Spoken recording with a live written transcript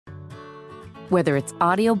Whether it's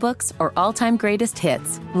audiobooks or all-time greatest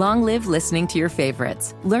hits, long live listening to your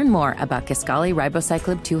favorites. Learn more about Kisqali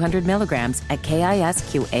Ribociclib 200 milligrams at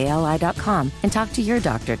KISQALI.com and talk to your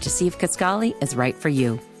doctor to see if Kisqali is right for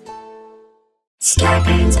you.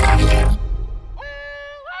 Scarpins Avenue.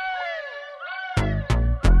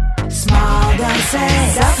 Small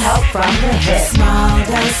doses. Self-help from the hip. Small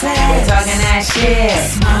doses. We're talking that shit.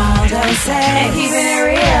 Small doses. And keeping it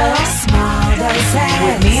real. Small doses.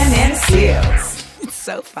 With me and Nana Seals. It's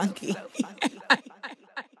so funky.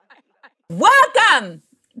 Welcome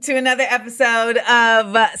to another episode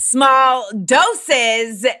of Small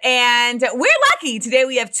Doses. And we're lucky. Today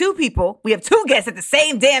we have two people. We have two guests at the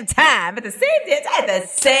same damn time. At the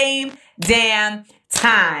same damn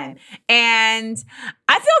time. And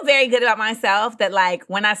I feel very good about myself that, like,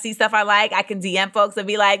 when I see stuff I like, I can DM folks and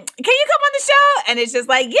be like, can you come on the show? And it's just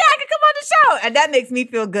like, yeah, I can come on the show. And that makes me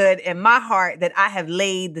feel good in my heart that I have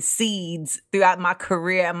laid the seeds throughout my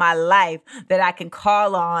career and my life that I can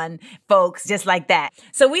call on folks just like that.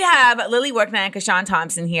 So we have Lilly, Workneh, and CaShawn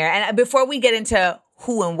Thompson here. And before we get into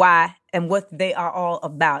who and why and what they are all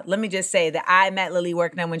about, let me just say that I met Lilly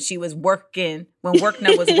Workneh when she was working, when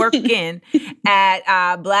Workneh was working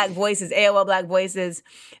at Black Voices, AOL Black Voices,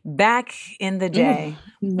 back in the day.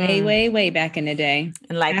 Way back in the day.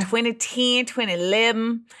 In like 2010,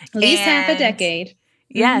 2011. At least half a decade.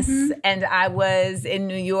 Yes. Mm-hmm. And I was in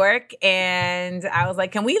New York and I was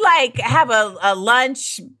like, can we like have a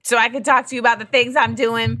lunch so I can talk to you about the things I'm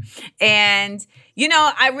doing? And, you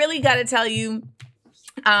know, I really got to tell you,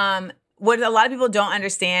 what a lot of people don't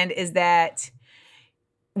understand is that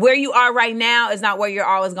where you are right now is not where you're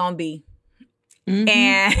always going to be.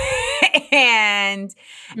 Mm-hmm. And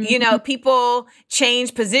you know, people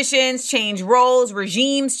change positions, change roles,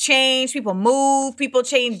 regimes change, people move, people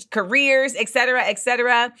change careers, et cetera, et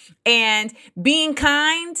cetera. And being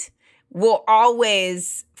kind will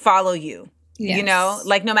always follow you, you know,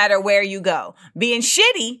 like no matter where you go. Being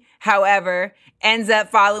shitty, however, ends up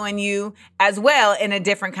following you as well in a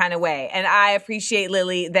different kind of way. And I appreciate,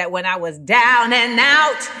 Lilly, that when I was down and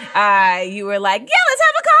out, you were like, yeah, let's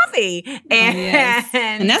have a coffee.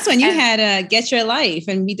 And that's when you had Get Your Life.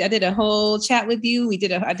 And I did a whole chat with you. I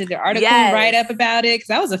did the article write-up about it because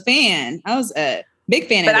I was a fan. I was a big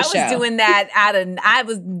fan of the show. But I was doing that I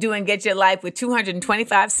was doing Get Your Life with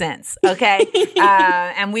 225 cents. Okay.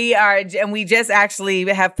 And we just actually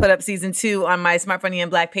have put up season 2 on my Smart Funny and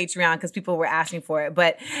Black Patreon because people were asking for it.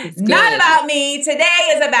 But it's not about me. Today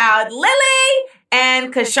is about Lilly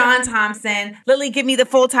and CaShawn Thompson. Lilly, give me the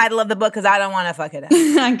full title of the book because I don't want to fuck it up.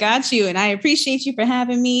 I got you. And I appreciate you for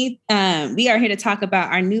having me. We are here to talk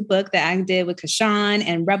about our new book that I did with CaShawn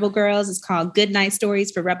and Rebel Girls. It's called Good Night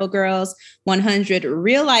Stories for Rebel Girls, 100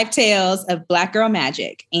 Real Life Tales of Black Girl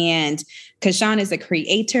Magic. And CaShawn is the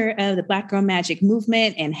creator of the Black Girl Magic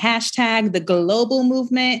movement and hashtag the global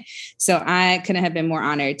movement. So I couldn't have been more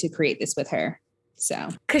honored to create this with her. So,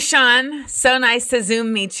 CaShawn, so nice to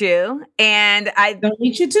Zoom meet you. And I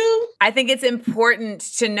meet you too. I think it's important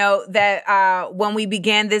to note that when we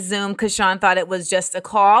began this Zoom, CaShawn thought it was just a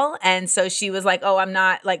call. And so she was like, oh, I'm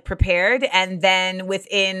not like prepared. And then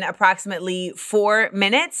within approximately 4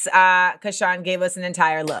 minutes, CaShawn gave us an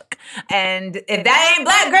entire look. And if that ain't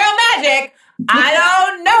Black Girl Magic, I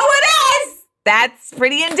don't know what is. That's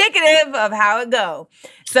pretty indicative of how it go.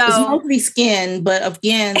 So it's mostly skin, but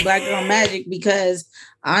again, Black Girl Magic because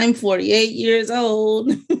I'm 48 years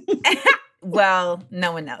old. Well,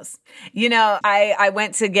 no one knows. You know, I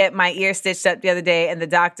went to get my ear stitched up the other day and the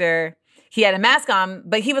doctor, he had a mask on,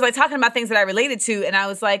 but he was like talking about things that I related to. And I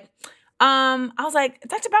was like,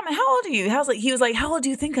 Dr. Bauman, how old are you? He was like, how old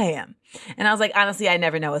do you think I am? And I was like, honestly, I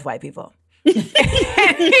never know with white people.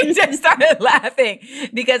 And he just started laughing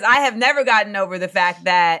because I have never gotten over the fact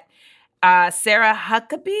that Sarah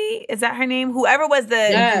Huckabee, is that her name? Whoever was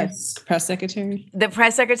the press secretary. The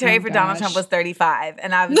press secretary for Donald Trump was 35.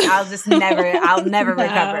 And I'll never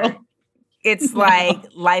recover. It's like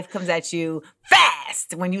life comes at you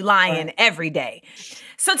fast when you lying every day.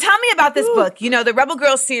 So tell me about this book. You know, the Rebel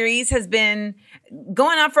Girls series has been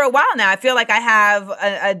going on for a while now. I feel like I have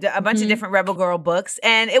a bunch of different Rebel Girl books,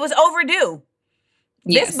 and it was overdue.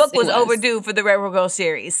 This book was overdue for the Rebel Girl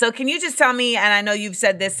series. So can you just tell me, and I know you've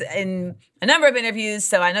said this in a number of interviews,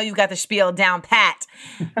 so I know you've got the spiel down pat.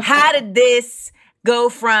 How did this go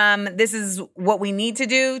from this is what we need to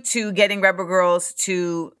do to getting Rebel Girls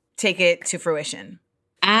to take it to fruition?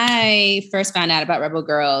 I first found out about Rebel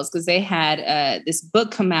Girls because they had this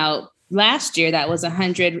book come out last year that was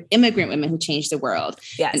 100 immigrant women who changed the world.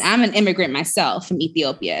 Yes. And I'm an immigrant myself from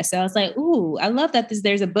Ethiopia. So I was like, ooh, I love that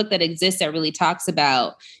there's a book that exists that really talks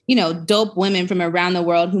about, you know, dope women from around the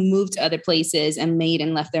world who moved to other places and made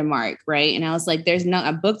and left their mark. Right. And I was like, there's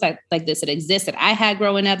not a book like this that exists that I had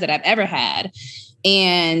growing up that I've ever had.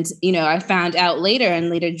 And, you know, I found out later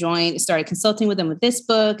and later started consulting with them with this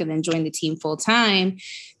book and then joined the team full time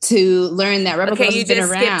to learn that Rebel Girls has been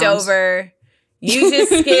around. You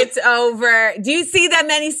just skipped over. Do you see that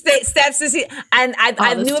many steps to see? And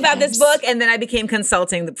I knew about this book and then I became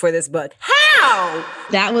consulting for this book. How?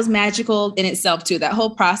 That was magical in itself too, that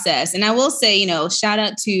whole process. And I will say, you know, shout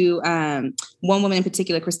out to one woman in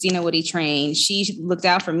particular, Christina Woody Train. She looked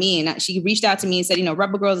out for me and she reached out to me and said, you know,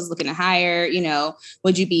 Rebel Girls is looking to hire, you know,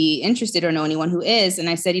 would you be interested or know anyone who is? And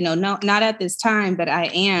I said, you know, no, not at this time, but I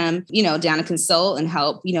am, you know, down to consult and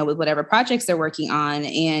help, you know, with whatever projects they're working on.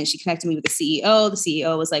 And she connected me with the CEO. The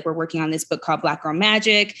CEO was like, we're working on this book called Black Girl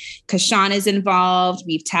Magic. CaShawn is involved.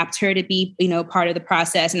 We've tapped her to be, you know, part of the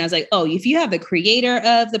process. And I was like, oh, if you have the creator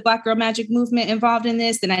of the Black Girl Magic movement involved in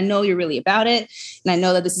this, then I know you're really about it. And I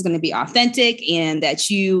know that this is going to be authentic and that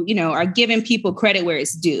you know, are giving people credit where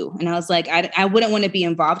it's due. And I was like, I wouldn't want to be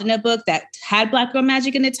involved in a book that had Black Girl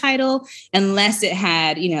Magic in the title unless it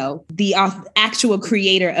had, you know, the actual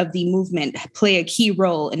creator of the movement play a key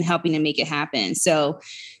role in helping to make it happen. So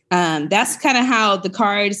that's kind of how the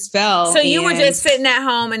cards fell. So you were just sitting at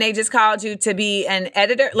home and they just called you to be an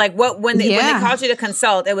editor? Like when they called you to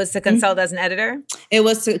consult, it was to consult as an editor? It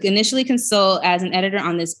was to initially consult as an editor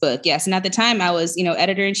on this book. Yes. And at the time I was, you know,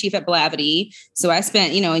 editor-in-chief at Blavity. So I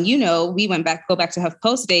spent, you know, and, you know, we go back to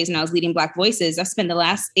HuffPost days and I was leading Black Voices. I spent the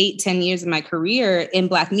last 8-10 years of my career in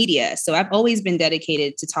Black media. So I've always been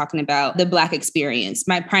dedicated to talking about the Black experience,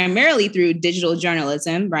 primarily through digital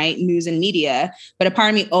journalism, right? News and media. But a part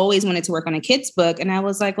of me always wanted to work on a kid's book. And I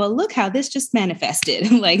was like, well, look how this just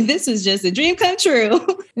manifested. Like, this was just a dream come true.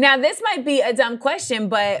 Now, this might be a dumb question,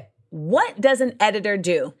 but what does an editor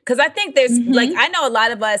do? Because I think there's like, I know a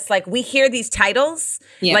lot of us, like we hear these titles,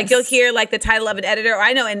 like you'll hear like the title of an editor, or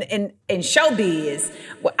I know in showbiz,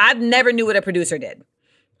 I've never knew what a producer did.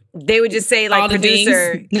 They would just say like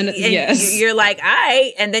producer, and you're like, all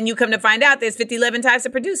right. And then you come to find out there's 11 types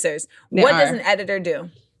of producers. What does an editor do?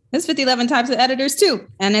 There's 11 types of editors too.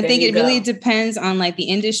 And I think it really depends on like the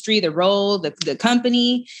industry, the role, the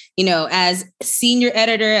company. You know, as senior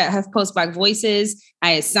editor at HuffPost Black Voices,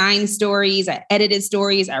 I assigned stories, I edited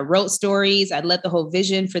stories, I wrote stories, I led the whole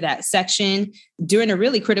vision for that section during a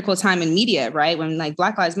really critical time in media, right? When like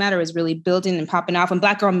Black Lives Matter was really building and popping off, and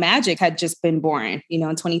Black Girl Magic had just been born, you know,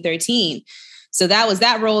 in 2013. So that was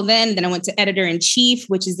that role then. Then I went to editor-in-chief,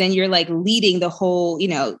 which is then you're like leading the whole, you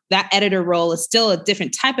know, that editor role is still a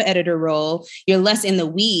different type of editor role. You're less in the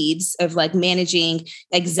weeds of like managing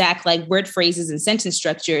exact like word phrases and sentence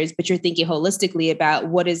structures, but you're thinking holistically about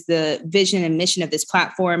what is the vision and mission of this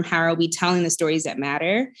platform? How are we telling the stories that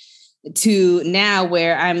matter? To now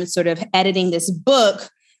where I'm sort of editing this book,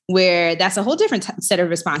 where that's a whole different set of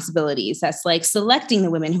responsibilities. That's like selecting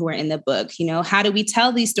the women who are in the book. You know, how do we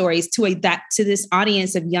tell these stories to this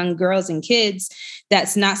audience of young girls and kids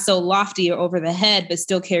that's not so lofty or over the head, but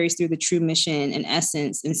still carries through the true mission and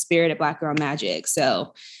essence and spirit of Black Girl Magic.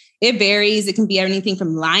 So it varies. It can be anything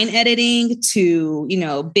from line editing to, you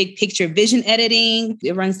know, big picture vision editing.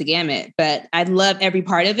 It runs the gamut, but I love every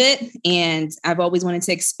part of it. And I've always wanted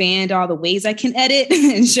to expand all the ways I can edit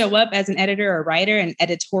and show up as an editor or writer and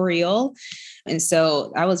editorial. And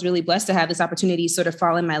so I was really blessed to have this opportunity sort of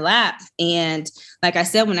fall in my lap. And like I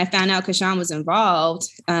said, when I found out CaShawn was involved,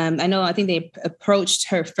 I think they approached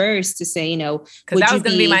her first to say, you know, because that was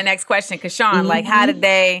going to be my next question. CaShawn, like, how did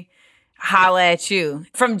they holla at you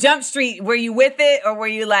from Jump Street? Were you with it, or were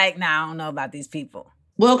you like, nah, I don't know about these people?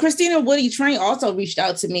 Well, Christina Woody Train also reached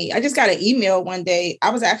out to me. I just got an email one day.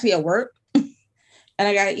 I was actually at work and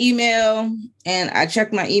I got an email and I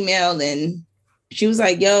checked my email and she was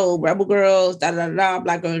like, yo, Rebel Girls,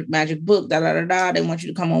 Black Girl Magic book, They want you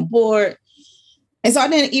to come on board. And so I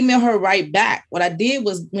didn't email her right back. What I did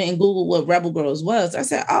was went and Googled what Rebel Girls was. I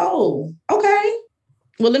said, oh, okay.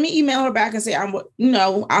 Well, let me email her back and say,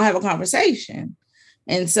 I'll have a conversation.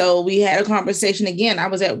 And so we had a conversation again. I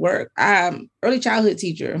was at work. I'm early childhood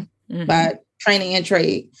teacher by training and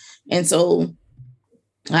trade. And so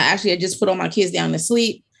I actually had just put all my kids down to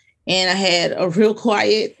sleep. And I had a real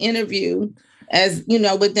quiet interview as, you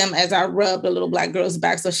know, with them as I rubbed a little Black girl's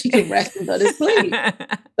back so she could rest and go to sleep.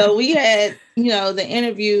 So we had, you know, the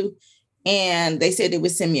interview and they said they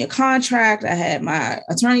would send me a contract. I had my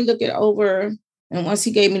attorney look it over. And once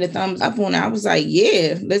he gave me the thumbs up on it, I was like,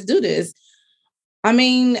 yeah, let's do this. I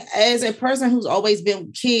mean, as a person who's always been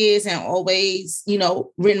with kids and always,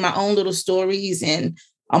 written my own little stories and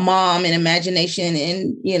a mom and imagination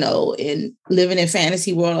and, and living in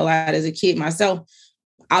fantasy world a lot as a kid myself,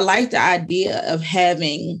 I like the idea of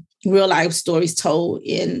having real life stories told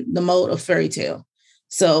in the mode of fairy tale.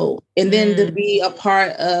 So, and then to be a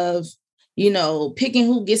part of, picking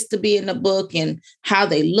who gets to be in the book and how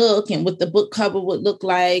they look and what the book cover would look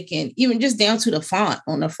like, and even just down to the font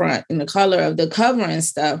on the front and the color of the cover and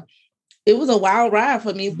stuff. It was a wild ride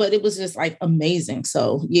for me, but it was just like amazing.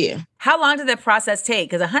 So, yeah. How long did that process take?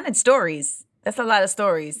 Because 100 stories, that's a lot of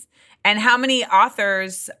stories. And how many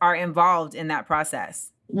authors are involved in that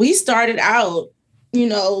process? We started out,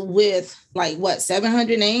 with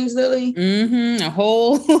 700 names, Lily? Mm-hmm. A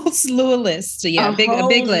whole slew of lists. Yeah, a big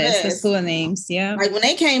list, a slew of names. Yeah. Like when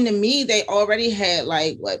they came to me, they already had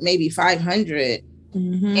maybe 500.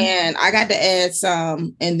 Mm-hmm. And I got to add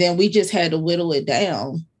some, and then we just had to whittle it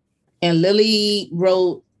down. And Lilly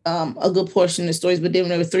wrote a good portion of the stories, but then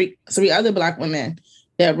there were three other Black women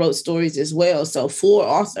that wrote stories as well. So 4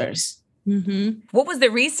 authors. Mm-hmm. What was the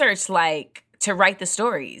research like to write the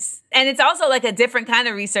stories? And it's also like a different kind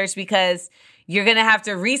of research because you're going to have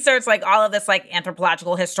to research like all of this like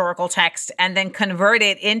anthropological historical text and then convert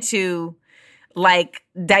it into like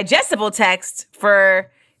digestible text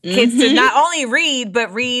for kids to not only read,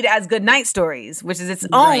 but read as goodnight stories, which is its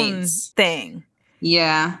own thing.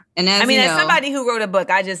 Yeah. And as somebody who wrote a book,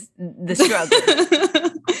 the struggle.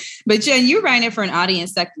 But Jen, you're writing it for an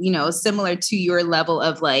audience that, similar to your level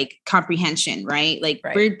of like comprehension, right? Like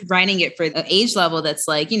we're writing it for an age level that's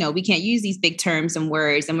like, we can't use these big terms and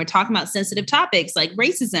words. And we're talking about sensitive topics like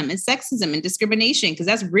racism and sexism and discrimination, because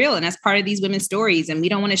that's real. And that's part of these women's stories. And we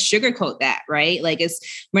don't want to sugarcoat that, right? Like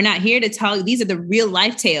we're not here to tell you, these are the real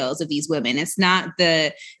life tales of these women. It's not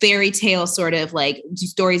the fairy tale sort of like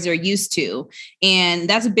stories they're used to. And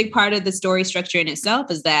that's a big part of the story structure in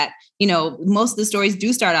itself is that, most of the stories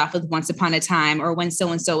do start off with once upon a time or when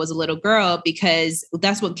so-and-so was a little girl, because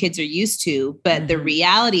that's what kids are used to. But the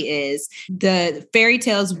reality is the fairy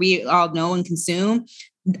tales we all know and consume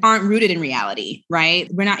aren't rooted in reality, right?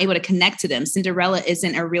 We're not able to connect to them. Cinderella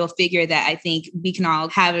isn't a real figure that I think we can all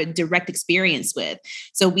have a direct experience with.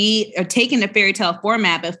 So we are taking the fairy tale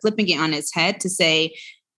format, but flipping it on its head to say,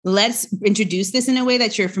 let's introduce this in a way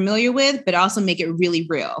that you're familiar with, but also make it really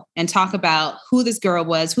real and talk about who this girl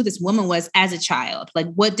was, who this woman was as a child.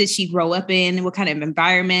 Like, what did she grow up in? What kind of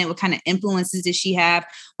environment? What kind of influences did she have?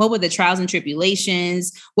 What were the trials and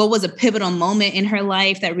tribulations? What was a pivotal moment in her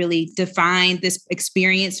life that really defined this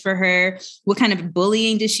experience for her? What kind of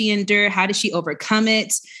bullying did she endure? How did she overcome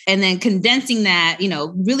it? And then condensing that,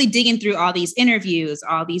 really digging through all these interviews,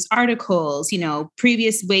 all these articles,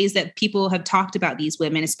 previous ways that people have talked about these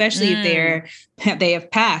women, especially if they have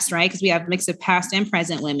passed, right? Because we have a mix of past and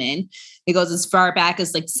present women. It goes as far back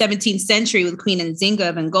as like 17th century with Queen Nzinga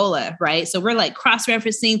of Angola, right? So we're like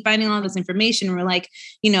cross-referencing, finding all this information. We're like,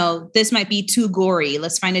 this might be too gory.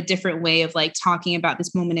 Let's find a different way of like talking about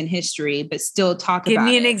this moment in history, but still talk about it. Give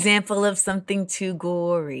me an example of something too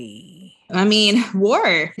gory. I mean,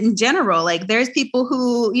 war in general. Like there's people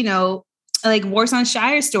who, like Warsan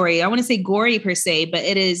Shire's story. I want to say gory per se, but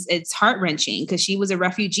it's heart-wrenching because she was a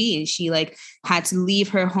refugee and she like had to leave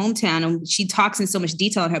her hometown. And she talks in so much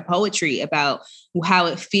detail in her poetry about how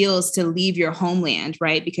it feels to leave your homeland,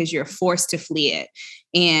 right? Because you're forced to flee it.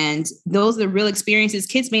 And those are the real experiences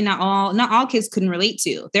kids not all kids couldn't relate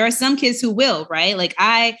to. There are some kids who will, right? Like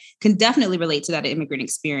I can definitely relate to that immigrant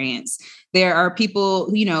experience. There are people,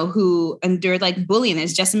 who endured like bullying.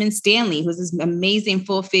 There's Jessamine Stanley, who's this amazing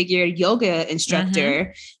full-figured yoga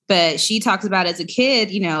instructor. But she talks about as a kid,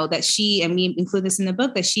 that she, and we include this in the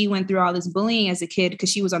book, that she went through all this bullying as a kid because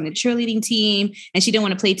she was on the cheerleading team and she didn't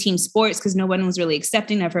want to play team sports because no one was really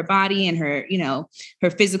accepting of her body and her, her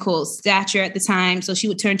physical stature at the time. So she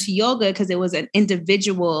would turn to yoga because it was an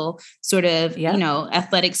individual sort of,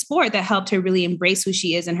 athletic sport that helped her really embrace who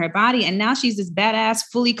she is in her body. And now she's this badass,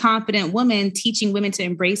 fully confident woman teaching women to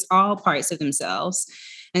embrace all parts of themselves.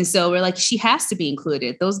 And so we're like, she has to be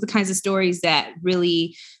included. Those are the kinds of stories that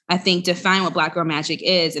really, I think, define what Black Girl Magic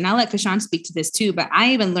is. And I'll let CaShawn speak to this too, but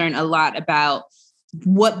I even learned a lot about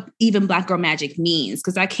what even Black Girl Magic means.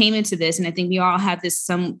 Because I came into this and I think we all have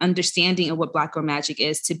some understanding of what Black Girl Magic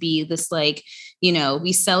is, to be this like,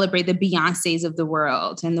 we celebrate the Beyoncés of the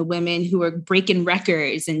world and the women who are breaking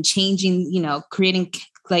records and changing, creating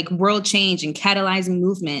like world change and catalyzing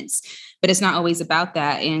movements. But it's not always about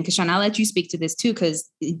that. And CaShawn, I'll let you speak to this too, because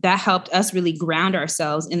that helped us really ground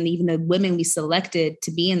ourselves in even the women we selected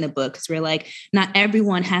to be in the book. Because we're like, not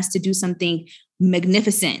everyone has to do something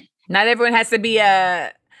magnificent. Not everyone has to be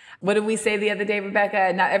a What did we say the other day,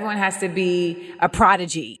 Rebecca? Not everyone has to be a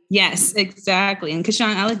prodigy. Yes, exactly. And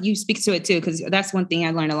CaShawn, I'll let you speak to it too, because that's one thing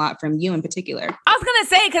I learned a lot from you in particular. I was going to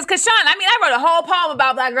say, because CaShawn, I wrote a whole poem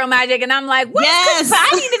about Black Girl Magic, and I'm like, what? Yes.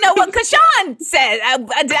 I need to know what CaShawn said.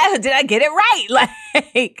 Did I get it right?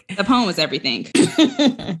 Like, the poem was everything.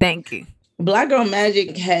 Thank you. Black Girl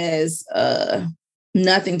Magic has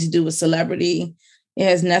nothing to do with celebrity. It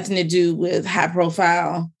has nothing to do with high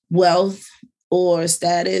profile wealth or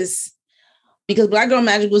status, because Black Girl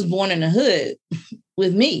Magic was born in the hood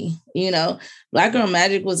with me. Black Girl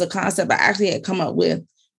Magic was a concept I actually had come up with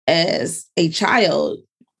as a child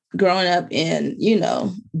growing up in,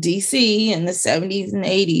 DC in the 70s and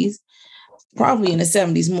 80s, probably in the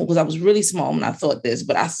 70s more, because I was really small when I thought this,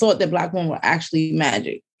 but I thought that Black women were actually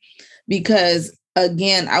magic because,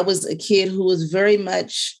 again, I was a kid who was very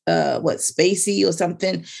much, spacey or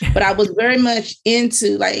something, but I was very much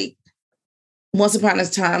into like once upon a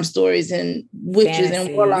time stories and witches fantasy.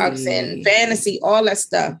 And warlocks and fantasy, all that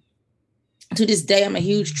stuff. To this day, I'm a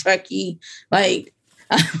huge Trekkie, like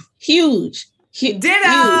huge.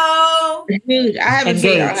 Ditto. Huge. I haven't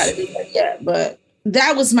figured out how to do that yet, but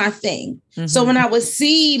that was my thing. Mm-hmm. So when I would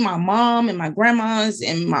see my mom and my grandmas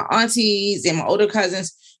and my aunties and my older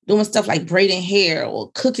cousins doing stuff like braiding hair or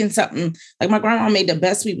cooking something, like my grandma made the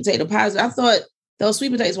best sweet potato pies. I thought those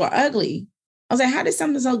sweet potatoes were ugly. I was like, how did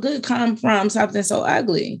something so good come from something so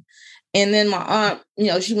ugly? And then my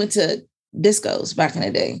aunt, she went to discos back in the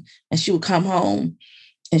day, and she would come home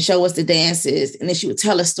and show us the dances. And then she would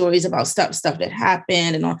tell us stories about stuff that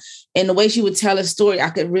happened and all. And the way she would tell a story,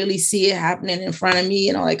 I could really see it happening in front of me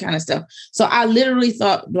and all that kind of stuff. So I literally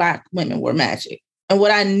thought Black women were magic. And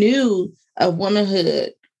what I knew of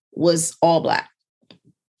womanhood was all Black.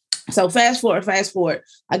 So fast forward,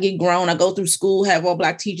 I get grown, I go through school, have all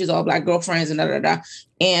Black teachers, all Black girlfriends, and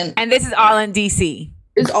And this is all in DC.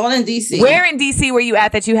 It's all in DC. Where in DC were you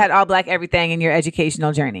at that you had all Black everything in your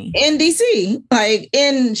educational journey? In DC, like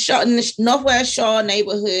in the Northwest Shaw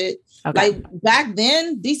neighborhood. Okay. Like back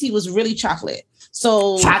then, DC was really chocolate.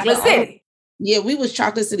 So Chocolate City. Yeah, we was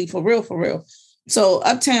Chocolate City for real. So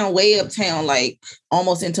uptown, way uptown, like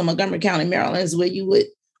almost into Montgomery County, Maryland, is where you would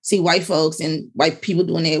see white folks and white people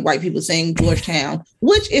doing their white people saying Georgetown,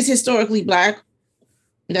 which is historically Black.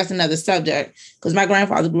 That's another subject because my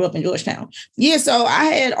grandfather grew up in Georgetown. Yeah, so I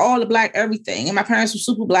had all the Black everything. And my parents were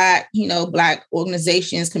super Black, Black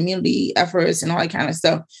organizations, community efforts, and all that kind of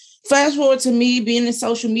stuff. Fast forward to me being in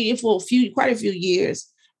social media for quite a few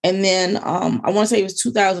years. And then I want to say it was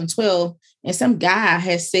 2012. And some guy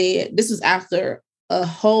had said, this was after a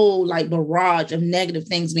whole like barrage of negative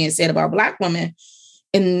things being said about Black women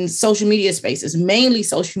in social media spaces, mainly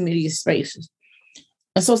social media spaces.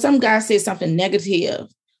 And so some guy said something negative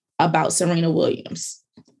about Serena Williams,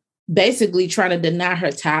 basically trying to deny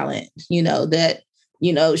her talent, that,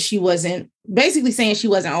 she wasn't, basically saying she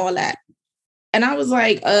wasn't all that. And I was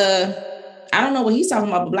like, I don't know what he's talking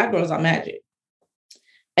about, but Black girls are magic.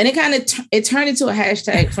 And it kind of, it turned into a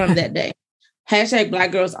hashtag from that day. Hashtag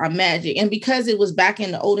Black girls are magic. And because it was back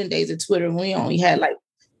in the olden days of Twitter, when we only had like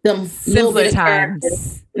them simpler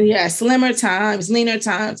times. Yeah, slimmer times, leaner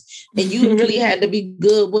times. And you really had to be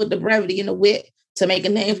good with the brevity and the wit to make a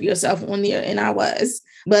name for yourself on there. And I was.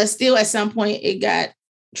 But still, at some point, it got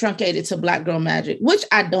truncated to Black girl magic, which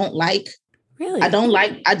I don't like. Really? I don't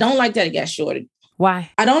like that it got shorted. Why?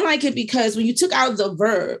 I don't like it because when you took out the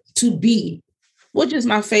verb to be, which is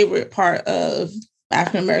my favorite part of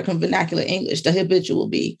African-American vernacular English, the habitual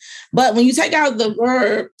be. But when you take out the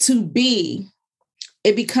verb to be,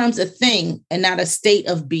 it becomes a thing and not a state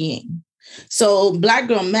of being. So Black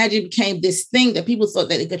girl magic became this thing that people thought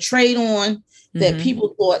that they could trade on, that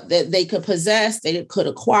people thought that they could possess, they could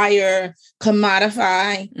acquire,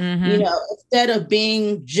 commodify, instead of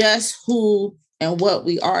being just who and what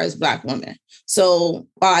we are as Black women. So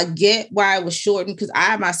I get why it was shortened, because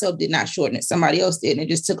I myself did not shorten it. Somebody else did, and it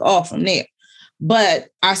just took off from there. But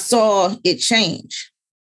I saw it change.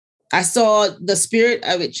 I saw the spirit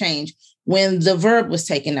of it change when the verb was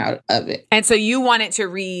taken out of it. And so you wanted to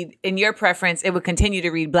read, in your preference, it would continue to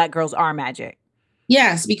read Black girls are magic.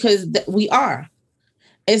 Yes, because we are.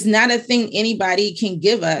 It's not a thing anybody can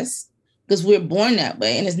give us because we're born that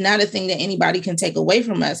way. And it's not a thing that anybody can take away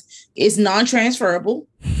from us. It's non-transferable.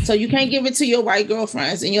 So you can't give it to your white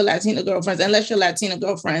girlfriends and your Latina girlfriends unless your Latina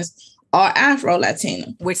girlfriends are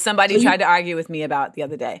Afro-Latina. Which somebody tried to argue with me about the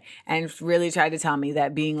other day and really tried to tell me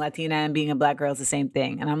that being Latina and being a Black girl is the same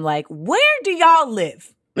thing. And I'm like, where do y'all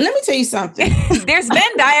live? Let me tell you something. There's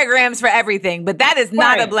Venn diagrams for everything, but that is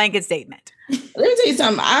not a blanket statement. Let me tell you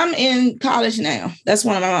something. I'm in college now. That's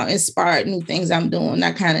one of my inspired new things I'm doing.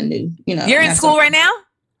 Not kind of new, You're in school right now?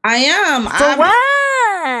 I am. For what?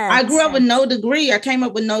 I grew up with no degree. I came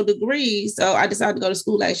up with no degree. So I decided to go to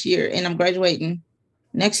school last year and I'm graduating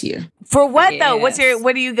next year. For what though? What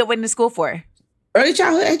do you go into school for? Early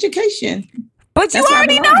childhood education. But you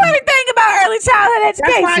already know everything about early childhood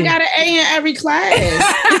education. That's why I got an A in every class.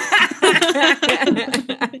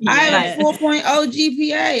 I have a 4.0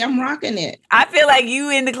 GPA. I'm rocking it. I feel like you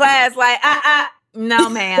in the class like, no,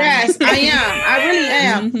 ma'am. Yes, I am. I really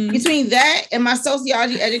am. Mm-hmm. Between that and my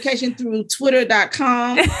sociology education through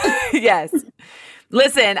twitter.com. Yes.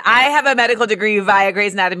 Listen, I have a medical degree via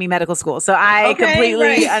Grey's Anatomy Medical School, so I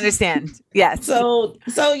completely understand. Yes. So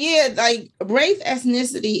yeah, like race,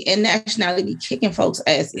 ethnicity, and nationality kicking folks'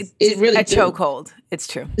 asses. It really a chokehold. It's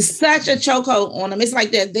true. It's such a chokehold on them. It's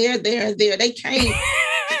like they're there. They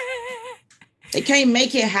can't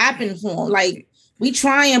make it happen for them. Like we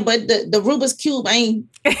trying, but the Rubik's Cube ain't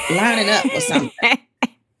lining up or something.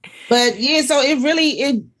 But yeah, so it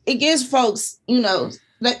really it gives folks,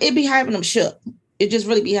 it be having them shook. It just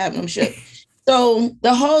really be having them shook. So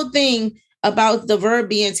the whole thing about the verb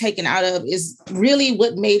being taken out of is really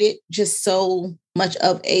what made it just so much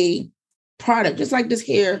of a product. Just like this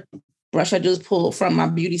hair brush I just pulled from my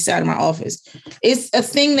beauty side of my office. It's a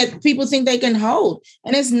thing that people think they can hold.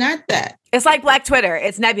 And it's not that. It's like Black Twitter.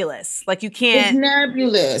 It's nebulous. Like you can't. It's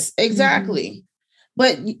nebulous. Exactly. Mm-hmm.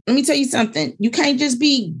 But let me tell you something. You can't just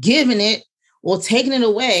be giving it or taking it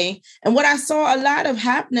away. And what I saw a lot of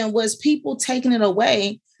happening was people taking it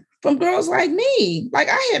away from girls like me. Like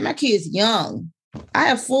I had my kids young. I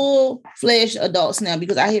have full-fledged adults now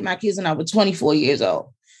because I had my kids when I was 24 years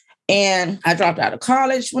old. And I dropped out of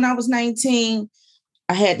college when I was 19.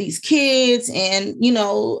 I had these kids and,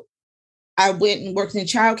 I went and worked in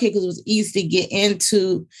childcare because it was easy to get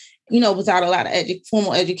into, without a lot of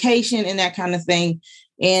formal education and that kind of thing.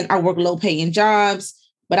 And I worked low-paying jobs,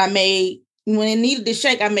 but when it needed to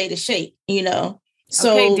shake, I made it shake,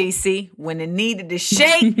 So, okay, DC, when it needed to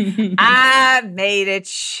shake, I made it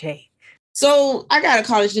shake. So I got a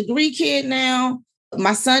college degree kid now.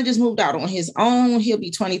 My son just moved out on his own. He'll be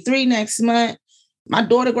 23 next month. My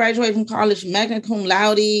daughter graduated from college, magna cum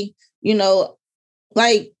laude,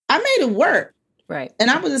 like I made it work. Right. And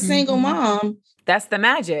I was a single mom. That's the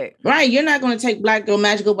magic. Right. You're not going to take Black girl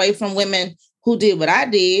magic away from women who did what I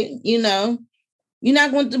did, You're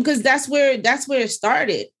not going to, because that's where it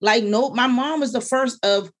started. Like, no, my mom was the first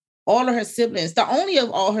of all of her siblings, the only of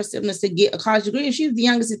all her siblings to get a college degree. And she was the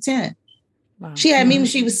youngest of 10. Wow. She had me when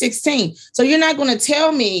she was 16. So you're not going to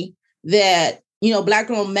tell me that, Black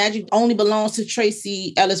girl magic only belongs to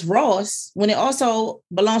Tracy Ellis Ross when it also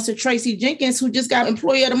belongs to Tracy Jenkins, who just got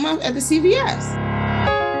Employee of the Month at the CVS.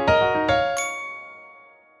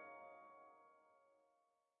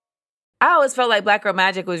 I always felt like Black Girl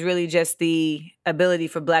Magic was really just the ability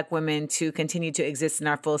for Black women to continue to exist in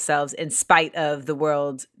our full selves in spite of the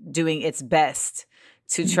world doing its best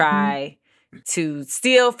to try to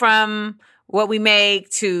steal from what we make,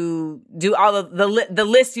 to do all of the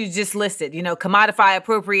list you just listed, commodify,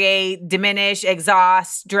 appropriate, diminish,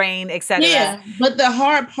 exhaust, drain, etc. Yeah, but the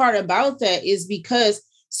hard part about that is because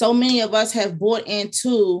so many of us have bought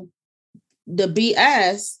into the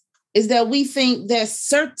BS is that we think that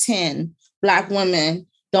certain Black women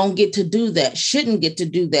don't get to do that, shouldn't get to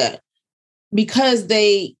do that because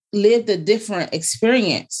they lived a different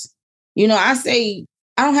experience. I say,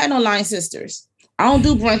 I don't have no line sisters. I don't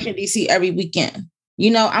do brunch in DC every weekend.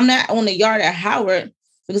 I'm not on the yard at Howard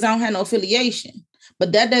because I don't have no affiliation.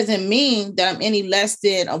 But that doesn't mean that I'm any less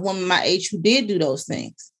than a woman my age who did do those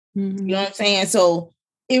things. Mm-hmm. You know what I'm saying? So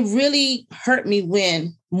it really hurt me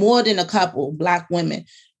when more than a couple Black women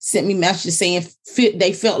sent me messages saying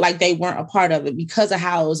they felt like they weren't a part of it because of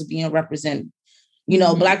how it was being represented.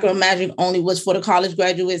 Black Girl Magic only was for the college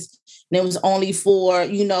graduates. And it was only for,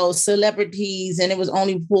 celebrities. And it was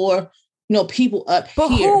only for, people up but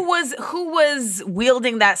here. But who was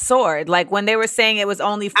wielding that sword? Like when they were saying it was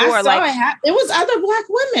only for it was other Black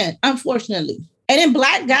women, unfortunately. And then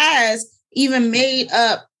Black guys even made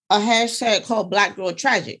up a hashtag called Black Girl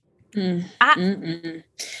Tragic. And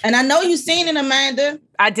I know you've seen it, Amanda.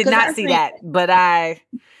 I did not see that, but I'm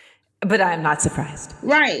not surprised.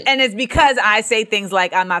 Right. And it's because I say things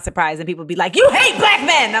like, I'm not surprised. And people be like, you hate Black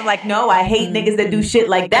men. I'm like, no, I hate niggas that do shit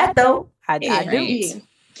like that, though. I do.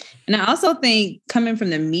 And I also think coming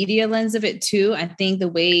from the media lens of it, too, I think the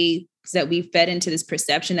way that we fed into this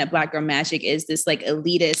perception that Black Girl Magic is this like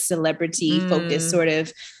elitist, celebrity focused sort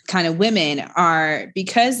of kind of women are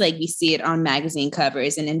because like we see it on magazine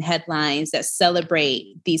covers and in headlines that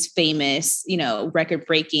celebrate these famous,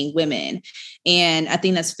 record-breaking women. And I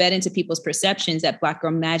think that's fed into people's perceptions that Black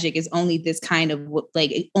girl magic is only this kind of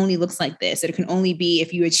like, it only looks like this. It can only be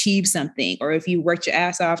if you achieve something or if you worked your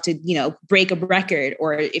ass off to, break a record,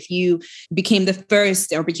 or if you became the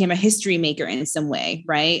first or became a history maker in some way.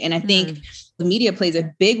 Right. And I think the media plays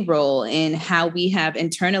a big role in how we have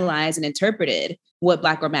internalized and interpreted what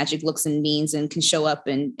Black girl magic looks and means and can show up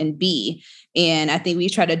and be. And I think we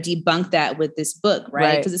try to debunk that with this book,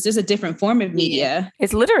 right? Because it's just a different form of media.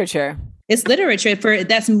 It's literature. It's literature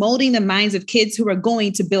that's molding the minds of kids who are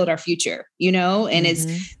going to build our future, and it's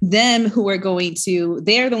them who are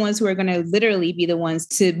they're the ones who are going to literally be the ones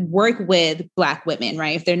to work with Black women,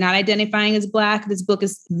 right? If they're not identifying as Black, this book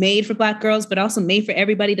is made for Black girls, but also made for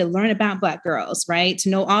everybody to learn about Black girls, right? To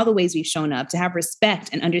know all the ways we've shown up, to have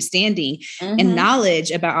respect and understanding and knowledge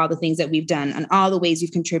about all the things that we've done and all the ways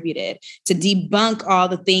we've contributed, to debunk all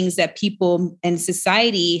the things that people and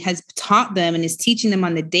society has taught them and is teaching them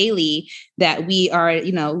on the daily, that we are,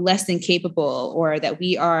 less than capable, or that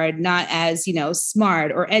we are not as,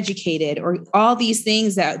 smart or educated, or all these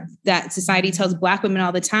things that society tells Black women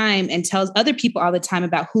all the time and tells other people all the time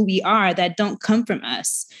about who we are that don't come from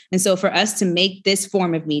us. And so for us to make this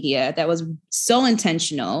form of media that was so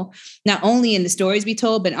intentional, not only in the stories we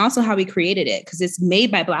told, but also how we created it, because it's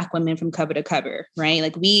made by Black women from cover to cover, right?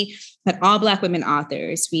 Like we had all Black women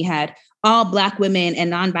authors. We had all Black women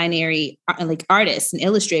and non-binary like artists and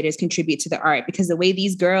illustrators contribute to the art, because the way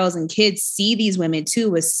these girls and kids see these women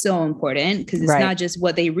too was so important, because it's not just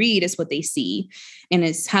what they read, it's what they see. And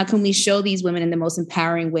it's how can we show these women in the most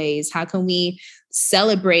empowering ways? How can we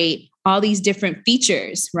celebrate all these different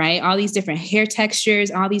features, right? All these different hair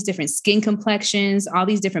textures, all these different skin complexions, all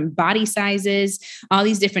these different body sizes, all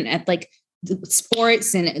these different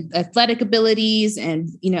sports and athletic abilities and,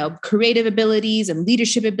 creative abilities and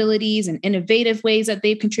leadership abilities and innovative ways that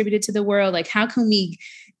they've contributed to the world. Like, how can we,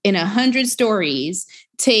 in 100 stories,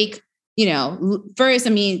 take, first,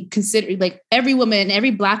 consider like every woman, every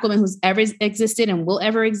Black woman who's ever existed and will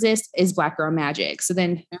ever exist is Black girl magic. So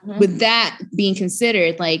then with that being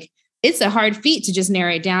considered, like, it's a hard feat to just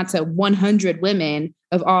narrow it down to 100 women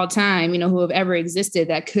of all time, who have ever existed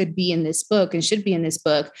that could be in this book and should be in this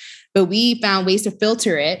book. But we found ways to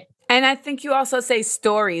filter it. And I think you also say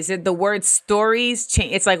stories. The word stories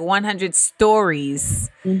change. It's like 100 stories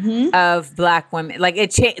of Black women. Like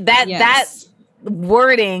that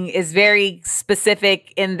wording is very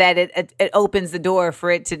specific in that it opens the door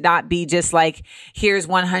for it to not be just like, here's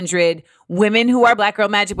 100 women who are Black girl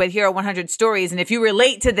magic, but here are 100 stories. And if you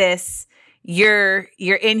relate to this, you're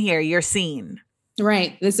in here, you're seen.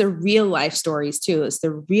 Right. There's the real life stories too. It's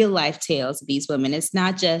the real life tales of these women. It's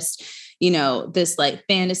not just, this like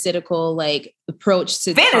fantastical like approach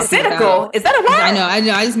to fantastical. Is that a word? I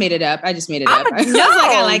know. I just made it up. I was like,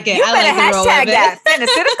 I like it. You better hashtag that.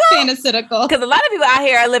 Fantastical? Fantastical. Because a lot of people out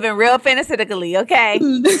here are living real fantastically. Okay.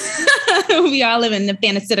 We all live in the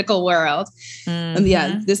fantastical world.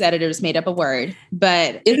 Yeah. This editor just made up a word,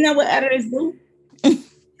 but isn't that what editors do?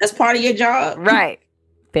 That's part of your job. Right.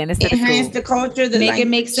 Fantastical. Enhance the culture. Make it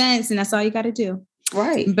make sense. And that's all you got to do.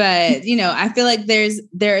 Right. But, I feel like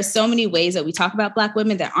there are so many ways that we talk about Black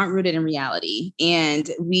women that aren't rooted in reality. And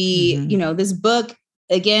we, this book,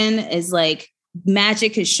 again, is like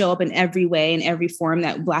magic could show up in every way, in every form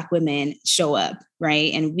that Black women show up.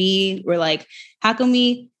 Right. And we were like, how can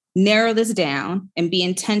we narrow this down and be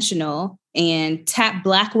intentional and tap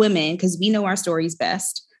Black women, because we know our stories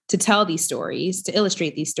best, to tell these stories, to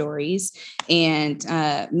illustrate these stories, and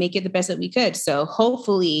make it the best that we could. So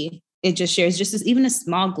hopefully it just shares even a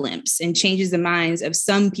small glimpse and changes the minds of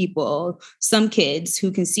some people, some kids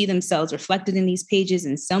who can see themselves reflected in these pages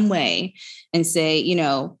in some way and say,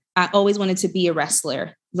 I always wanted to be a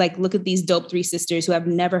wrestler. Like, look at these dope three sisters who I've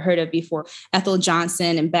never heard of before. Ethel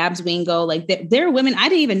Johnson and Babs Wingo. Like, there are women I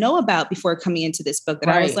didn't even know about before coming into this book that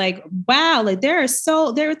I was like, wow, like there are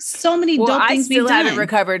so many dope things we've done. I still haven't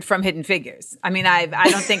recovered from Hidden Figures. I mean, I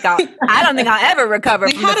don't think I'll ever recover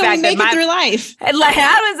from the fact that through life. Like,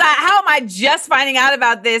 how am I just finding out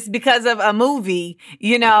about this because of a movie?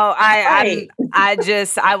 I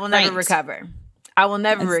will never recover. I will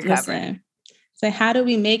never recover. Listen. So how do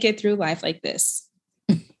we make it through life like this?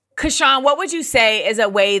 CaShawn, what would you say is a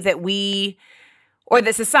way that we or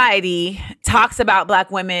the society talks about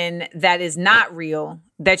Black women that is not real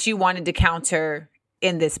that you wanted to counter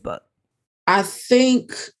in this book? I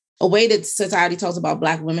think a way that society talks about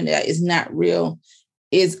Black women that is not real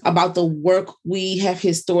is about the work we have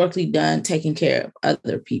historically done taking care of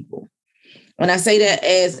other people. When I say that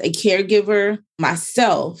as a caregiver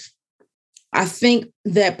myself, I think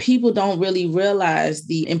that people don't really realize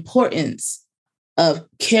the importance of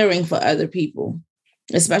caring for other people,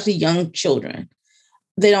 especially young children.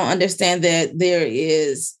 They don't understand that there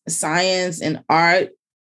is science and art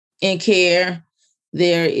in care.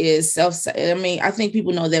 There is I think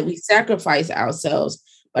people know that we sacrifice ourselves,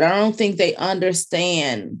 but I don't think they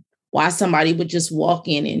understand why somebody would just walk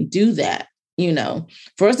in and do that.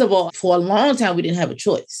 First of all, for a long time, we didn't have a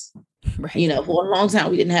choice. Right. For a long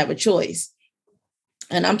time, we didn't have a choice.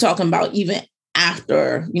 And I'm talking about even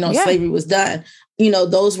after, slavery was done,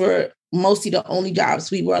 those were mostly the only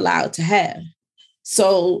jobs we were allowed to have.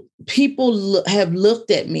 So people have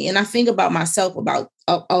looked at me, and I think about myself about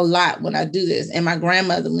a lot when I do this. And my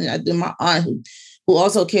grandmother, when I do, my aunt who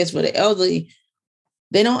also cares for the elderly,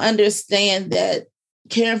 they don't understand that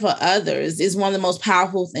caring for others is one of the most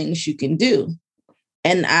powerful things you can do.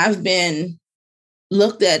 And I've been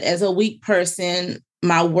looked at as a weak person.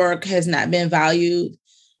 My work has not been valued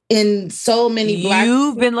in so many Black.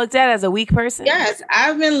 You've been looked at as a weak person? Yes,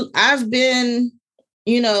 I've been,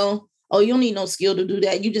 oh, you don't need no skill to do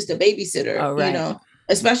that. You just a babysitter, right.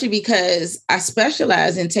 Especially because I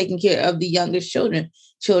specialize in taking care of the youngest children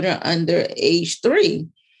under age 3.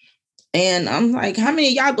 And I'm like, how many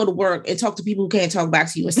of y'all go to work and talk to people who can't talk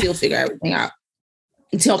back to you and still figure everything out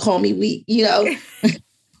until call me weak?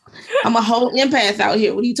 I'm a whole empath out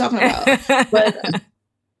here. What are you talking about?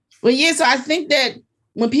 But yeah, so I think that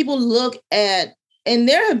when people look at, and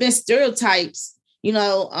there have been stereotypes,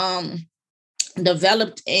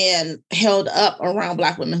 developed and held up around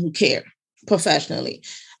Black women who care professionally.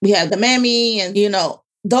 We have the mammy and,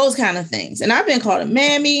 those kind of things. And I've been called a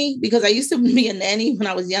mammy because I used to be a nanny when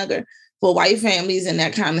I was younger for white families and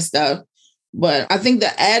that kind of stuff. But I think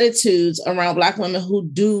the attitudes around Black women who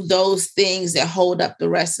do those things that hold up the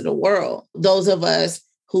rest of the world, those of us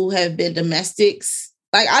who have been domestics,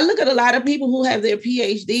 like I look at a lot of people who have their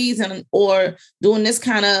PhDs or doing this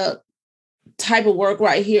kind of type of work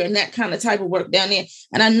right here and that kind of type of work down there.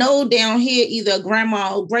 And I know down here, either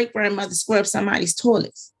grandma or great grandmother scrubbed somebody's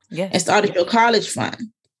toilets and started your college fund.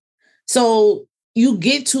 So you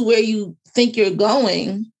get to where you think you're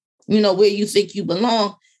going, where you think you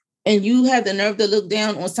belong, and you have the nerve to look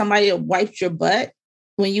down on somebody that wiped your butt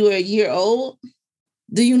when you were a year old.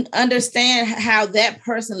 Do you understand how that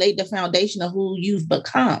person laid the foundation of who you've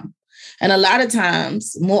become? And a lot of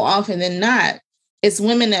times, more often than not, it's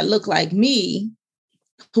women that look like me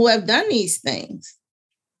who have done these things,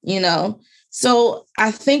 So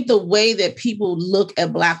I think the way that people look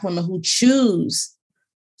at Black women who choose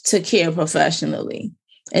to care professionally,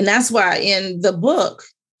 and that's why in the book,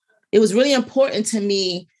 it was really important to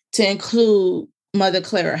me to include Mother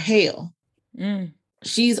Clara Hale.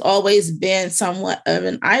 She's always been somewhat of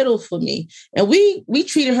an idol for me. And we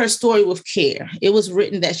treated her story with care. It was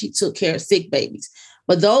written that she took care of sick babies.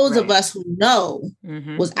 But those of us who know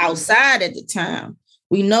was outside at the time,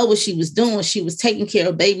 we know what she was doing. She was taking care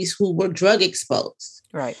of babies who were drug exposed.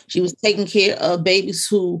 Right. She was taking care of babies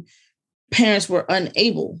who parents were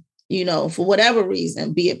unable, for whatever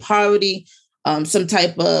reason, be it poverty, some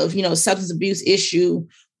type of, substance abuse issue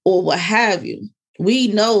or what have you. We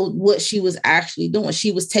know what she was actually doing.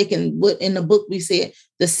 She was taking what in the book we said,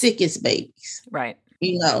 the sickest babies. Right.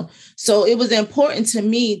 So it was important to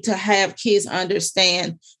me to have kids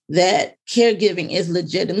understand that caregiving is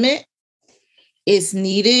legitimate, it's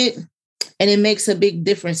needed, and it makes a big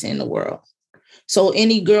difference in the world. So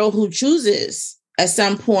any girl who chooses at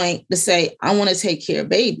some point to say, I want to take care of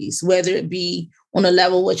babies, whether it be on a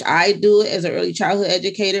level which I do it as an early childhood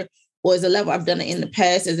educator, or as a level I've done it in the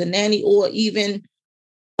past as a nanny, or even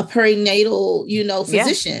a perinatal,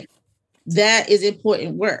 physician, that is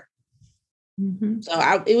important work.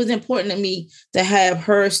 So it was important to me to have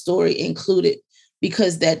her story included,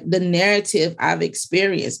 because that the narrative I've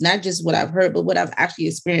experienced, not just what I've heard, but what I've actually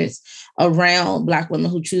experienced around Black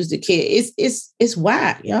women who choose to care, it's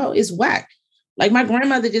whack, it's whack. Like my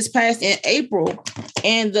grandmother just passed in April,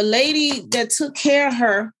 and the lady that took care of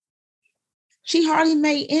her, she hardly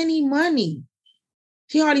made any money.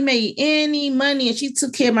 And she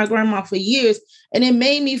took care of my grandma for years. And it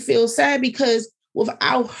made me feel sad because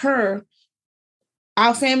without her,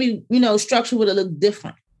 our family, structure would have looked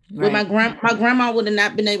different. Right. My grandma would have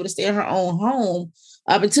not been able to stay in her own home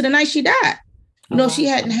up until the night she died. She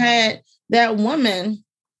hadn't had that woman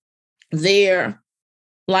there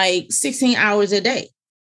like 16 hours a day.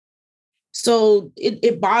 So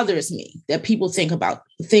it bothers me that people think about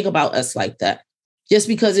us like that. Just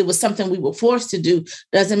because it was something we were forced to do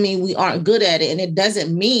doesn't mean we aren't good at it. And it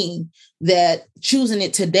doesn't mean that choosing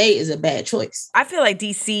it today is a bad choice. I feel like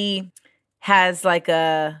DC has like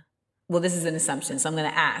this is an assumption, so I'm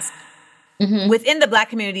going to ask. Mm-hmm. Within the Black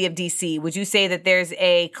community of DC, would you say that there's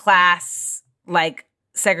a class like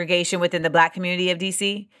segregation within the Black community of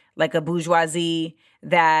DC, like a bourgeoisie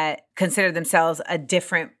that consider themselves a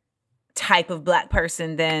different type of Black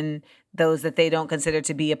person than those that they don't consider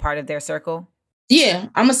to be a part of their circle? Yeah,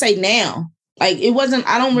 I'm gonna say now. Like it wasn't,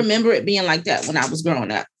 I don't remember it being like that when I was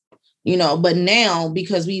growing up, but now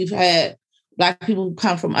because we've had Black people who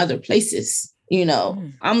come from other places,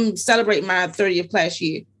 I'm celebrating my 30th class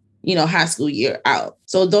year, high school year out.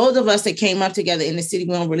 So those of us that came up together in the city,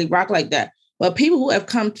 we don't really rock like that. But people who have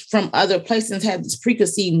come from other places have this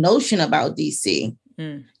preconceived notion about DC,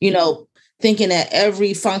 thinking that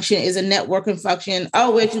every function is a networking function.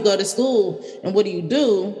 Oh, where'd you go to school? And what do you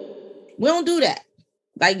do? We don't do that.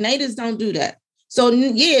 Like natives don't do that. So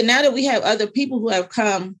yeah, now that we have other people who have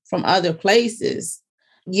come from other places,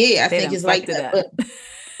 I think it's like that. But,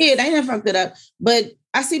 they done fucked it up. But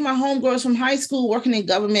I see my homegirls from high school working in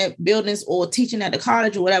government buildings or teaching at the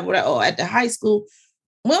college or whatever, or at the high school.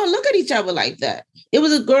 We don't look at each other like that. It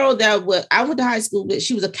was a girl that I went to high school with.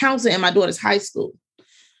 She was a counselor in my daughter's high school.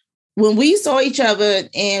 When we saw each other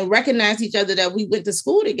and recognized each other that we went to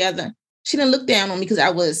school together, she didn't look down on me because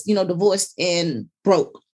I was, divorced and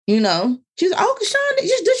broke, She was, oh, CaShawn,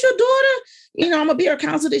 is this your daughter? I'm going to be her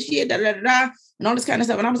counselor this year, and all this kind of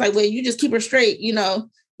stuff. And I was like, well, you just keep her straight, you know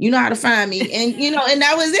how to find me. And, and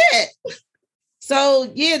that was it. So,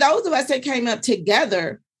 those of us that came up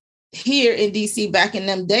together here in DC back in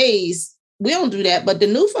them days, we don't do that. But the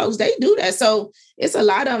new folks, they do that. So it's a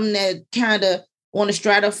lot of them that kind of want to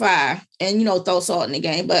stratify and, throw salt in the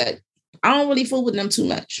game. But I don't really fool with them too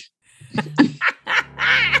much.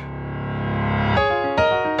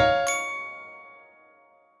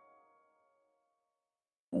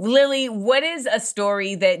 Lilly, what is a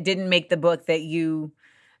story that didn't make the book that you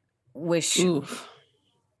wish? Oof.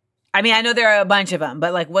 I mean, I know there are a bunch of them,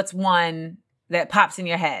 but like, what's one that pops in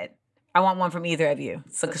your head? I want one from either of you.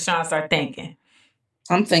 So CaShawn, start thinking.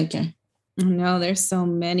 I'm thinking. No, there's so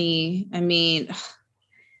many. I mean,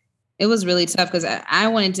 it was really tough because I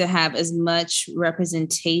wanted to have as much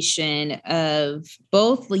representation of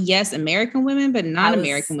both, yes, American women, but not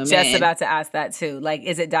American women. Just about to ask that too. Like,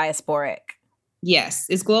 is it diasporic? Yes,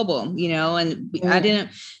 it's global, and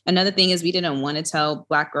another thing is we didn't want to tell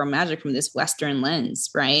Black girl magic from this Western lens,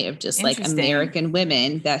 right? Of just like American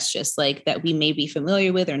women. That's just like that we may be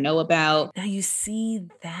familiar with or know about. Now you see,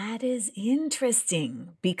 that is interesting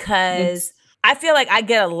because I feel like I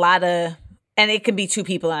get a lot of, and it could be two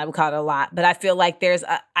people and I would call it a lot, but I feel like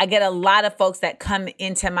I get a lot of folks that come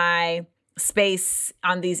into my space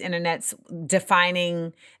on these internets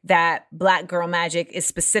defining that Black girl magic is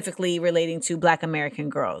specifically relating to Black American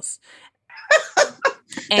girls.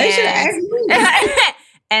 They should have asked me.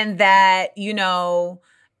 And that,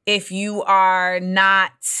 if you are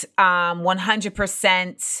not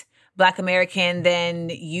 100% Black American, then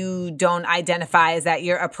you don't identify as that,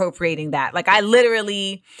 you're appropriating that. Like I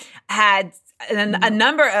literally had a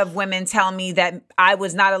number of women tell me that I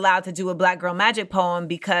was not allowed to do a Black girl magic poem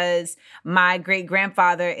because my great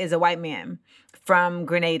grandfather is a white man from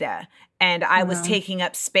Grenada. And I was taking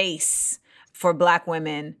up space for Black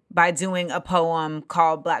women by doing a poem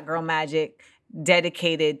called Black Girl Magic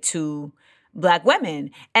dedicated to Black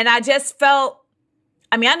women. And I just felt,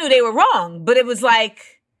 I knew they were wrong, but it was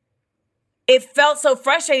like, it felt so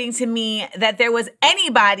frustrating to me that there was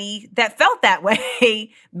anybody that felt that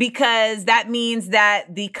way, because that means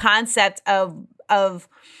that the concept of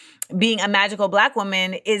being a magical Black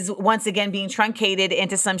woman is once again being truncated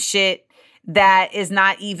into some shit that is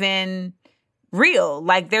not even real.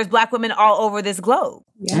 Like there's Black women all over this globe.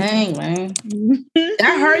 Dang, man.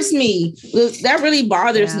 That hurts me. That really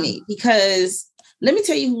bothers me because let me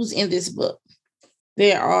tell you who's in this book.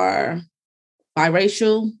 There are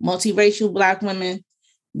biracial, multiracial Black women.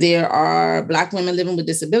 There are Black women living with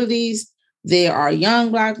disabilities. There are young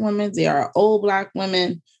Black women. There are old Black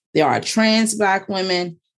women. There are trans Black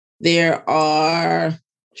women. There are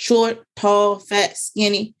short, tall, fat,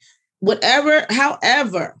 skinny, whatever,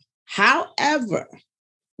 however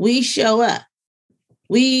we show up.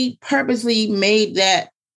 We purposely made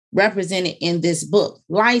that represented in this book.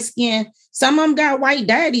 Light skin, some of them got white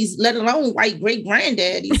daddies, let alone white great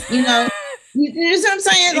granddaddies, You know what I'm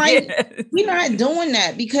saying? Like, we're not doing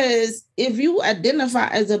that because if you identify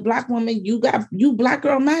as a Black woman, you Black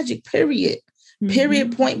girl magic, period.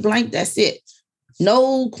 Period, point blank, that's it.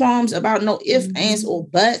 No qualms about no ifs, ands, or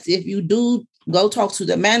buts. If you do, go talk to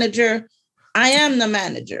the manager. I am the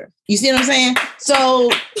manager. You see what I'm saying? So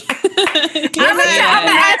I'm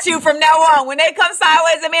gonna at you from now on. When they come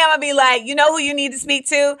sideways at me, I'm gonna be like, you know who you need to speak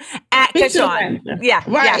to? At CaShawn. Yeah.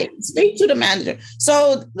 Right. Yeah. Speak to the manager.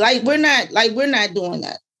 So like we're not doing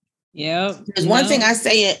that. Yep. There's one thing I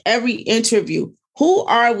say in every interview. Who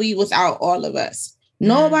are we without all of us?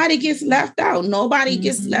 Nobody gets left out. Nobody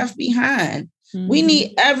gets left behind. We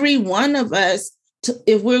need every one of us to,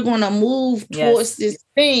 if we're going to move towards this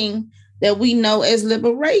thing that we know as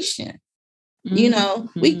liberation. You know,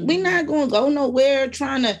 we're not going to go nowhere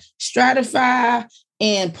trying to stratify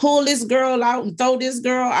and pull this girl out and throw this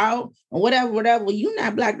girl out or whatever. Well, you're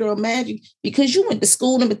not Black Girl Magic because you went to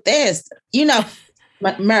school in Bethesda, you know,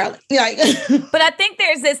 Maryland. Like, but I think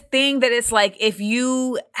there's this thing that it's like, if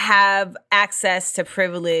you have access to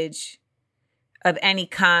privilege of any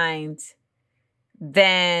kind,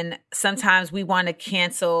 then sometimes we want to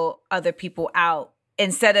cancel other people out.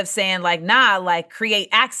 Instead of saying like, nah, like create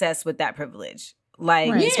access with that privilege. Like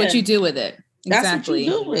it's what you do with it. Exactly. That's what you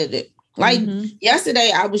do with it. Like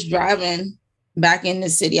yesterday I was driving back in the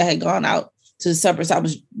city. I had gone out to the suburbs. I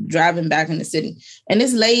was driving back in the city. And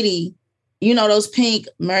this lady, you know, those pink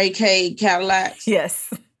Mary Kay Cadillacs?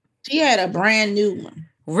 Yes. She had a brand new one.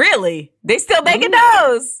 Really? They still making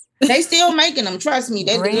those? They still making them. Trust me.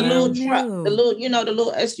 They did the little truck, the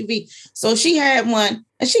little SUV. So she had one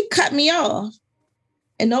and she cut me off.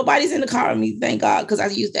 And nobody's in the car with me, thank God, because I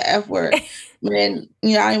used the F word. And,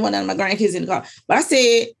 you know, I didn't want none of my grandkids in the car. But I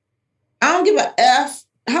said, I don't give a F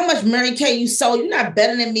how much Mary Kay you sold. You're not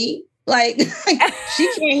better than me. Like, she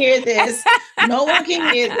can't hear this. No one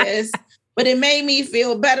can hear this. But it made me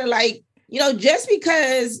feel better. Like, you know, just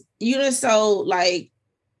because you done sold like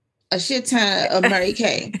a shit ton of Mary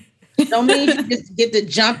Kay, don't mean you just get to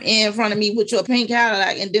jump in front of me with your pink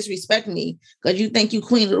Cadillac and disrespect me because you think you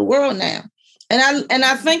queen of the world now. And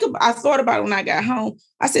I thought about it when I got home.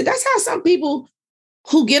 I said, that's how some people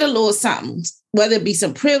who get a little something, whether it be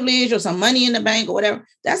some privilege or some money in the bank or whatever,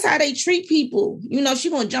 that's how they treat people. You know, she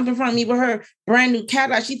gonna jump in front of me with her brand new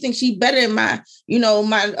Cadillac. She thinks she better than my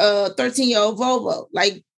 13-year-old Volvo.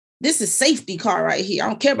 Like, this is safety car right here. I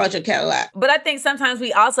don't care about your Cadillac. But I think sometimes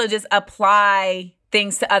we also just apply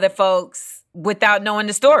things to other folks without knowing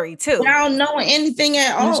the story too. Without knowing anything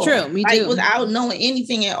at all. That's true. We do. Without knowing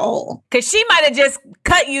anything at all. Because she might have just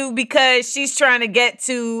cut you because she's trying to get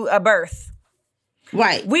to a birth.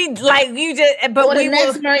 Right. We like you just, but or we the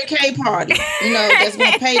next Mary Kay party, you know, that's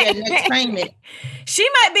going to pay that next payment. She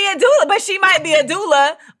might be a doula, but she might be a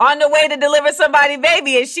doula on the way to deliver somebody's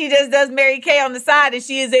baby, and she just does Mary Kay on the side, and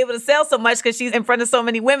she is able to sell so much because she's in front of so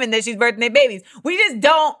many women that she's birthing their babies. We just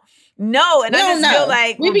don't know, and I just feel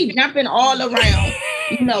like we be jumping all around,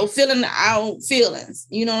 you know, feeling our feelings.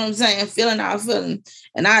 You know what I'm saying? Feeling our feelings,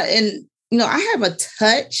 and you know, I have a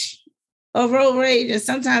touch of road rage, and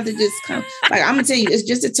sometimes it just comes. Like, I'm gonna tell you, it's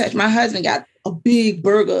just a touch. My husband got a big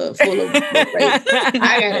burger full of road rage.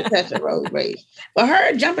 I got a touch of road rage, but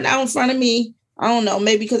her jumping out in front of me, I don't know,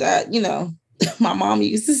 maybe because my mom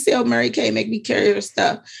used to sell Mary Kay, make me carry her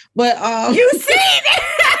stuff. But you see that?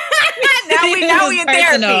 now we in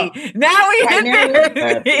therapy. Now we in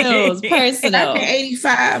therapy. It was personal. Back in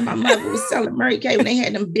 85, my mother was selling Mary Kay when they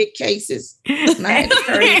had them big cases. And I had to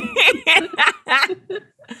carry.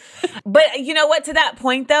 But you know what? To that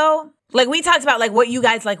point, though, like we talked about, like what you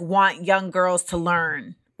guys like want young girls to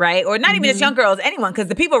learn, right? Or not even just young girls, anyone, because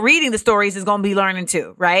the people reading the stories is going to be learning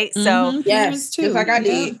too, right? So yes, just like I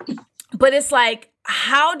did. But it's like,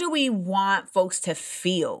 how do we want folks to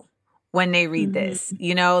feel when they read this?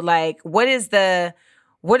 You know, like what is the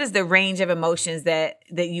range of emotions that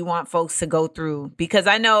you want folks to go through? Because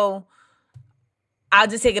I know, I'll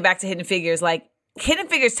just take it back to Hidden Figures. Like Hidden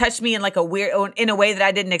Figures touched me in like in a way that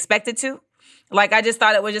I didn't expect it to. Like I just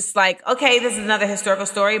thought it was just like, okay, this is another historical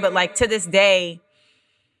story. But like to this day,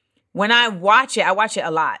 when I watch it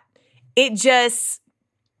a lot.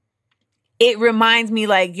 It reminds me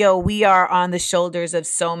like, yo, we are on the shoulders of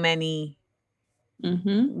so many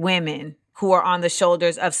women who are on the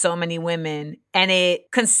shoulders of so many women. And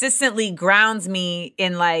it consistently grounds me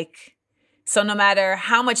in like, so no matter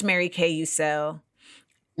how much Mary Kay you sell,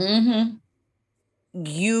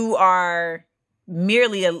 you are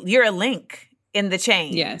you're a link in the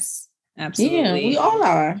chain. Yes, absolutely. Yeah, we all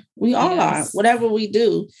are. We all are. Whatever we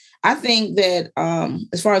do. I think that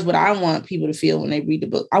as far as what I want people to feel when they read the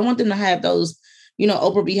book, I want them to have those, you know,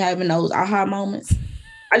 Oprah be having those aha moments.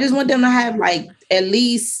 I just want them to have like at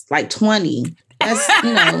least like 20. That's,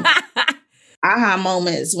 you know, aha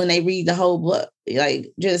moments when they read the whole book.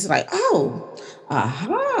 Like, just like, oh,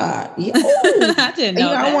 aha. Yeah, oh. I didn't know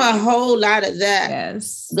that. I want a whole lot of that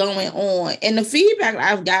going on. And the feedback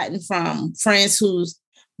I've gotten from friends whose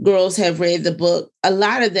girls have read the book. A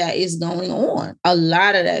lot of that is going on.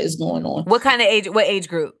 What age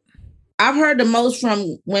group? I've heard the most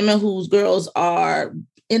from women whose girls are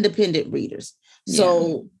independent readers.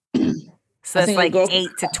 So, so that's like 8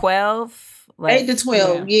 to 12? 8 to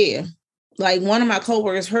 12, yeah. Like one of my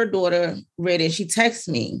coworkers, her daughter read it. She texted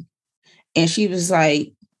me and she was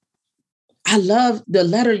like, I love the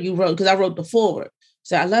letter you wrote, because I wrote the foreword.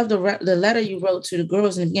 So I love the letter you wrote to the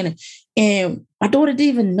girls in the beginning. And my daughter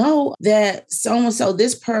didn't even know that so-and-so,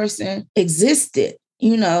 this person existed.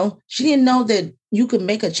 You know, she didn't know that you could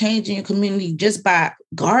make a change in your community just by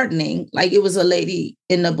gardening. Like, it was a lady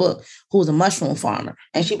in the book who was a mushroom farmer.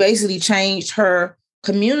 And she basically changed her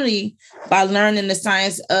community by learning the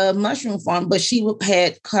science of mushroom farm. But she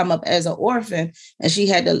had come up as an orphan, and she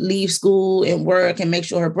had to leave school and work and make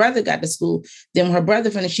sure her brother got to school. Then when her brother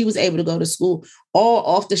finished, she was able to go to school, all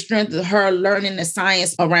off the strength of her learning the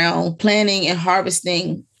science around planting and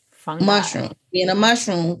harvesting mushrooms, being a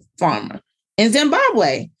mushroom farmer in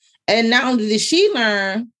Zimbabwe. And not only did she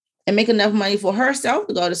learn and make enough money for herself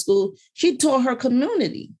to go to school, she taught her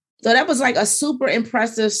community. So that was like a super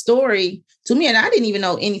impressive story to me. And I didn't even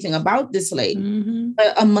know anything about this lady. Mm-hmm.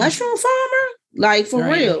 A mushroom farmer? Like, for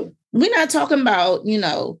real. We're not talking about, you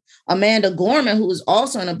know, Amanda Gorman, who was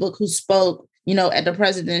also in a book, who spoke, you know, at the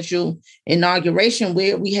presidential inauguration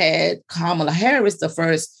where we had Kamala Harris, the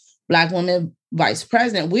first Black woman vice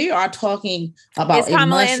president. We are talking about— Is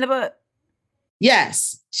Kamala in the book?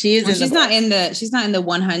 Yes, she is. She's not in the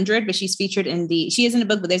 100, but she's featured in she is in the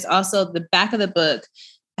book, but there's also the back of the book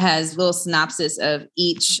has little synopsis of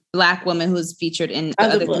each Black woman who's featured in the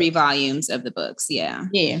other 3 volumes of the books. Yeah.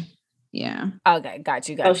 Okay, got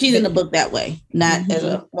you. So she's in the book that way, not as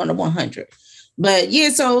a 1 of 100. But yeah,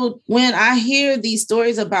 so when I hear these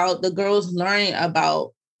stories about the girls learning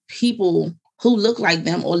about people who look like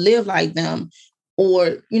them or live like them,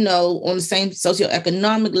 or, you know, on the same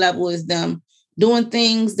socioeconomic level as them, doing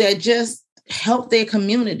things that just help their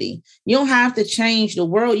community. You don't have to change the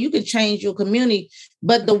world. You can change your community,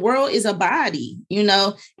 but the world is a body, you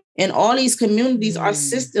know, and all these communities are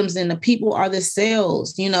systems, and the people are the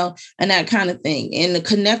cells, you know, and that kind of thing. And the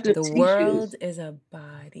connective The tissues. world is a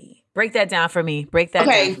body. Break that down for me. When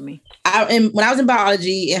I was in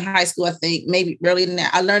biology in high school, I think maybe earlier than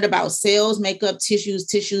that, I learned about cells make up tissues,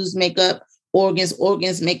 tissues make up organs,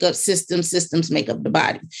 organs make up systems, systems make up the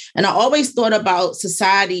body. And I always thought about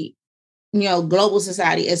society, you know, global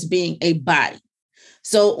society, as being a body.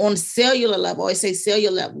 So on cellular level, I say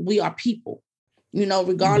cellular level, we are people, you know,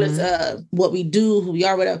 regardless of what we do, who we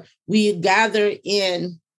are, whatever, we gather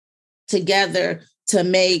in together to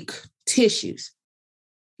make tissues,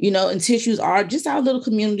 you know, and tissues are just our little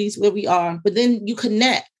communities where we are. But then you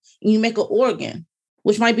connect and you make an organ,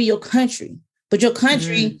 which might be your country, but your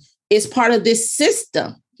country is part of this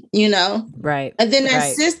system, you know? Right. And then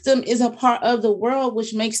that system is a part of the world,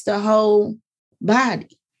 which makes the whole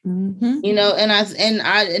body, you know? And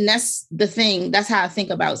that's the thing. That's how I think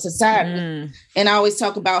about society. And I always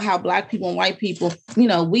talk about how Black people and white people, you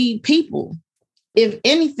know, we people, if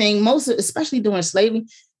anything, especially during slavery,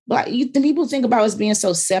 people think about us being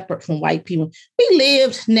so separate from white people. We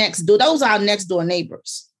lived next door. Those are our next door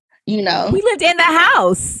neighbors. You know, we lived in the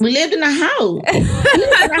house. We lived in the house. We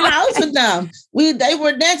lived in the house with them. They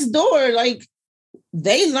were next door. Like,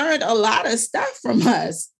 they learned a lot of stuff from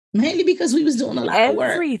us, mainly because we was doing a lot of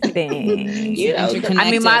work. Everything. You know,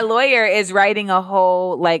 I mean, my lawyer is writing a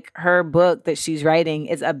whole, like, her book that she's writing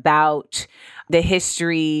is about the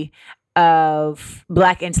history of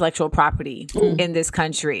Black intellectual property in this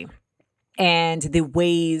country, and the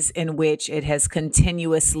ways in which it has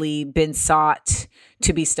continuously been sought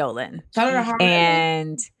to be stolen. Tell her to holler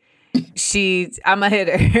and at me. I'm a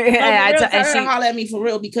hitter. Tell her to holler at me for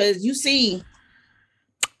real, because you see.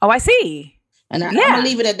 Oh, I see. And I'm gonna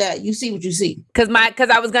leave it at that. You see what you see. Because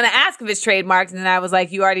I was gonna ask if it's trademarked, and then I was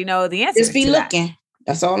like, you already know the answer. Just be looking.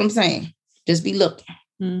 That's all I'm saying. Just be looking.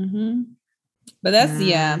 But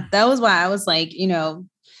that was why I was like, you know,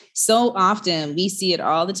 so often we see it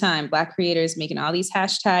all the time. Black creators making all these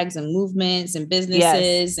hashtags and movements and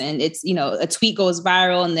businesses. And it's, you know, a tweet goes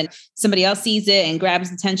viral and then somebody else sees it and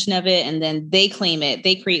grabs attention of it. And then they claim it.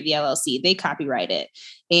 They create the LLC. They copyright it.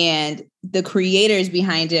 And the creators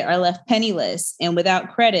behind it are left penniless and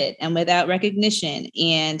without credit and without recognition.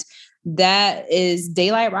 And that is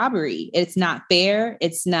daylight robbery. It's not fair.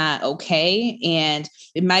 It's not okay. And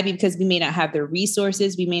it might be because we may not have the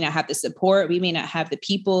resources. We may not have the support. We may not have the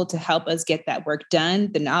people to help us get that work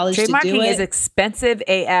done, the knowledge to do it. Trademarking is expensive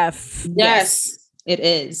AF. Yes. It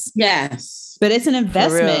is. Yes. But it's an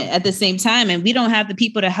investment at the same time. And we don't have the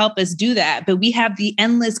people to help us do that. But we have the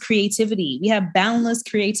endless creativity. We have boundless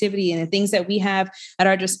creativity and the things that we have at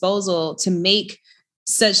our disposal to make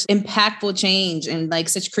such impactful change and like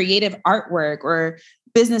such creative artwork or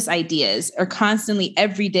business ideas are constantly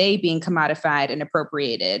every day being commodified and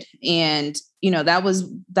appropriated. And, that was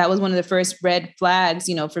one of the first red flags,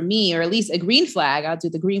 for me, or at least a green flag. I'll do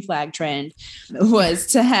the green flag trend, was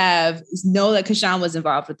to know that CaShawn was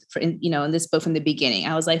involved with, in this book from the beginning.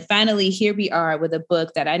 I was like, finally, here we are with a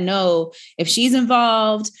book that I know if she's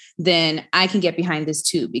involved, then I can get behind this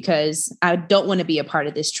too, because I don't want to be a part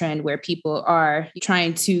of this trend where people are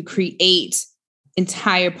trying to create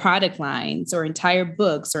entire product lines or entire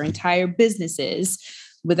books or entire businesses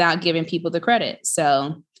without giving people the credit.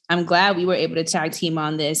 So I'm glad we were able to tag team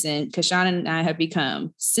on this, and CaShawn and I have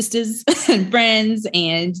become sisters and friends,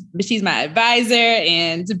 and she's my advisor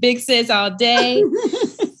and big sis all day.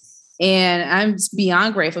 And I'm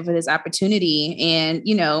beyond grateful for this opportunity. And,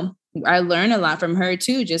 I learned a lot from her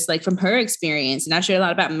too, just like from her experience. And I shared a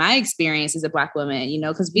lot about my experience as a Black woman,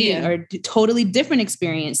 because we are totally different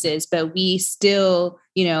experiences, but we still,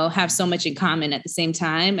 have so much in common at the same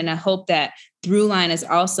time. And I hope that through line is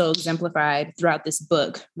also exemplified throughout this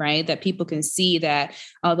book, right? That people can see that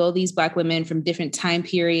although these Black women from different time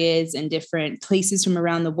periods and different places from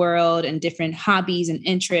around the world and different hobbies and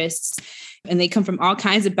interests, and they come from all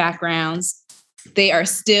kinds of backgrounds, they are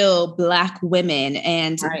still Black women,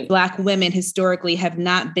 and Black women historically have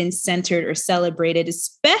not been centered or celebrated,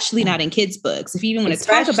 especially not in kids' books. If you even want to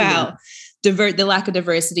talk about the lack of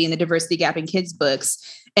diversity and the diversity gap in kids'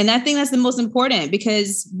 books. And I think that's the most important,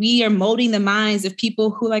 because we are molding the minds of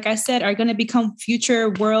people who, like I said, are going to become future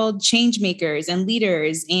world change makers and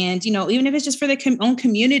leaders. And, even if it's just for their own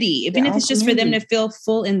community, even if it's just for them to feel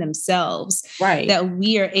full in themselves, that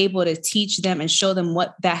we are able to teach them and show them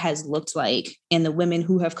what that has looked like, and the women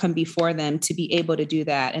who have come before them to be able to do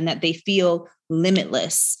that, and that they feel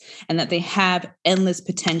limitless and that they have endless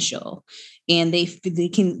potential. And they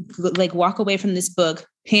can like walk away from this book,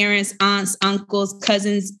 parents, aunts, uncles,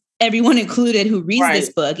 cousins, everyone included who reads this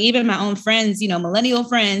book, even my own friends, millennial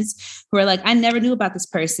friends who are like, I never knew about this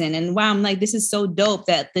person. And wow, I'm like, this is so dope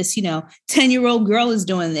that this, 10-year-old girl is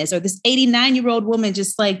doing this, or this 89-year-old woman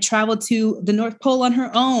just like traveled to the North Pole on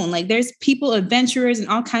her own. Like there's people, adventurers, and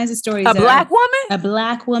all kinds of stories. A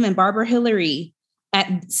Black woman, Barbara Hillary, at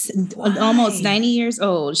almost 90 years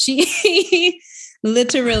old. She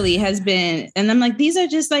literally has been, and I'm like, these are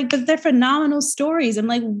just like, but they're phenomenal stories. I'm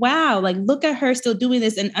like, wow, like look at her still doing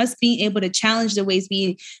this, and us being able to challenge the ways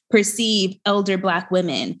we perceive elder Black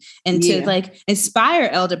women, and to like inspire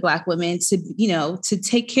elder Black women to, to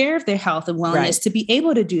take care of their health and wellness, to be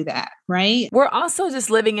able to do that. Right. We're also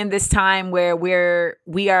just living in this time where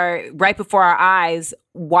we are right before our eyes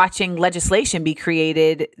watching legislation be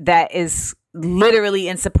created that is literally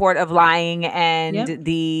in support of lying and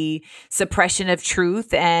the suppression of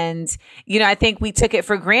truth. And, I think we took it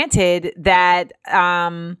for granted that,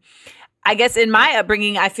 I guess in my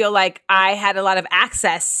upbringing, I feel like I had a lot of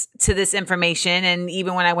access to this information. And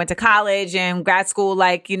even when I went to college and grad school,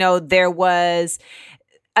 there was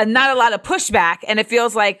not a lot of pushback. And it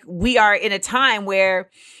feels like we are in a time where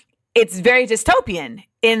it's very dystopian,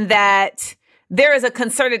 in that there is a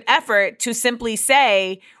concerted effort to simply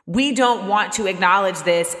say, we don't want to acknowledge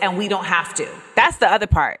this, and we don't have to. That's the other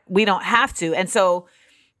part. We don't have to. And so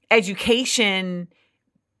education,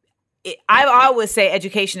 I always say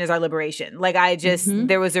education is our liberation. Like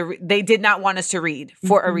they did not want us to read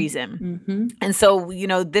for a reason. And so,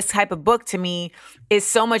 this type of book to me is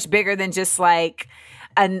so much bigger than just like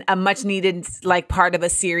a much needed like part of a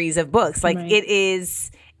series of books. Like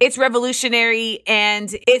it's revolutionary,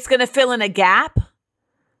 and it's going to fill in a gap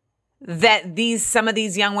that some of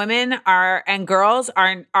these young women and girls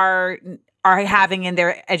are having in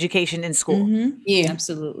their education in school. Yeah,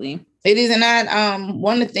 absolutely. It is. And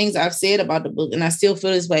one of the things I've said about the book, and I still feel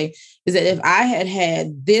this way, is that if I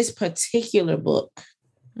had this particular book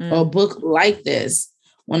or book like this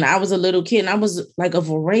when I was a little kid, and I was like a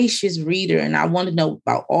voracious reader, and I wanted to know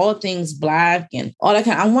about all things Black and all that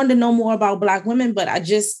I wanted to know more about Black women, but I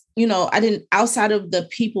just, I didn't, outside of the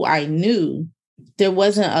people I knew, there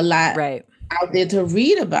wasn't a lot out there to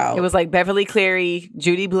read about. It was like Beverly Cleary,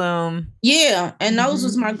 Judy Blume. Yeah. And those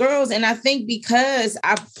was my girls. And I think because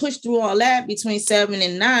I pushed through all that between 7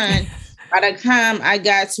 and 9, by the time I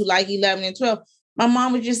got to like 11 and 12, my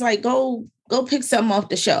mom was just like, go pick something off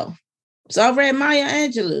the shelf. So I read Maya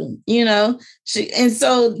Angelou, and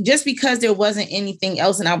so just because there wasn't anything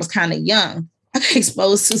else and I was kind of young, I got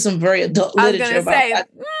exposed to some very adult literature. I was going to say,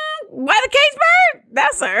 why the cage bird?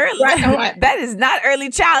 That's early. Right. That is not early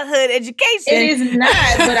childhood education. It is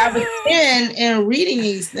not, but I was 10 and reading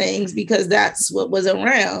these things because that's what was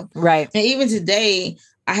around. Right. And even today,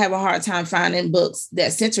 I have a hard time finding books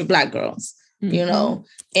that center Black girls, you know,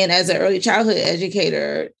 and as an early childhood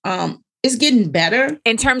educator, it's getting better.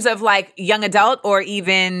 In terms of like young adult or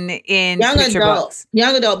even in picture books?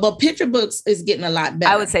 Young adult, but picture books is getting a lot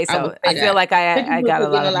better. I would say so. I feel like I got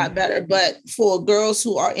a lot better. But for girls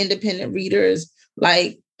who are independent readers,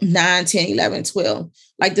 like 9, 10, 11, 12,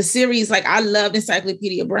 like the series, like I loved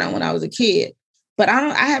Encyclopedia Brown when I was a kid. But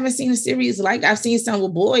I haven't seen a series like I've seen some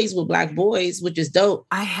with boys, with Black boys, which is dope.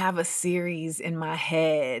 I have a series in my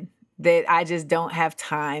head that I just don't have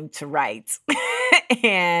time to write.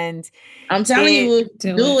 And I'm telling you,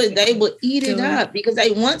 do it. They will eat it up because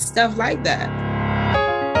they want stuff like that.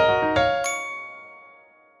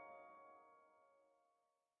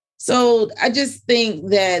 So I just think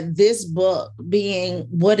that this book being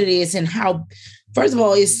what it is and how, first of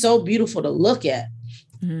all, it's so beautiful to look at.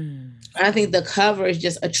 I think the cover is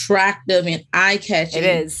just attractive and eye-catching.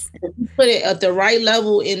 It is. If you put it at the right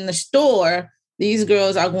level in the store, these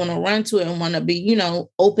girls are going to run to it and want to be, you know,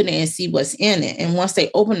 open it and see what's in it. And once they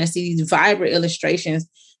open and see these vibrant illustrations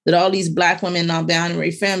that all these Black women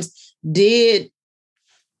non-binary femmes did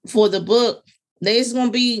for the book, they're just going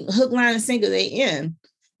to be hook, line, and sinker. They in,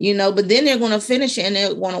 you know, but then they're going to finish it and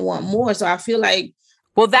they're going to want more. So I feel like...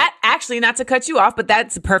 Well, that actually, not to cut you off, but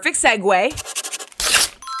that's a perfect segue.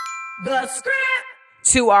 The script.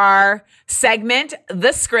 To our segment,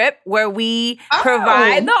 The Script, where we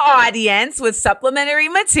provide the audience with supplementary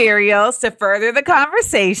materials to further the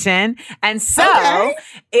conversation. And so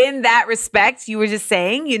in that respect, you were just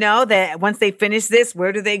saying, you know, that once they finish this,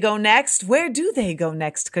 where do they go next? Where do they go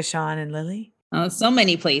next, CaShawn and Lilly? Oh, so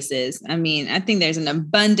many places. I mean, I think there's an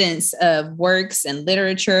abundance of works and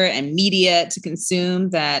literature and media to consume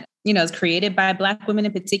that, you know, is created by Black women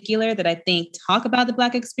in particular that I think talk about the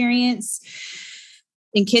Black experience.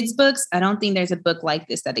 In kids' books, I don't think there's a book like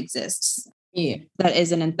this that exists. Yeah. That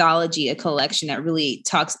is an anthology, a collection that really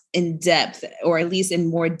talks in depth, or at least in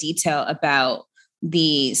more detail, about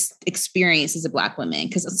these experiences of Black women.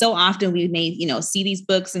 Because so often we may, you know, see these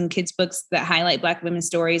books and kids' books that highlight Black women's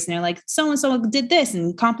stories, and they're like, so-and-so did this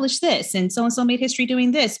and accomplished this, and so-and-so made history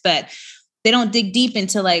doing this. But they don't dig deep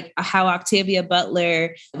into like how Octavia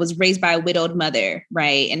Butler was raised by a widowed mother,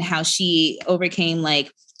 right? And how she overcame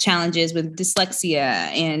like challenges with dyslexia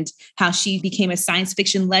and how she became a science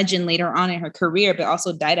fiction legend later on in her career, but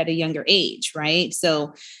also died at a younger age, right?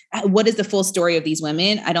 So what is the full story of these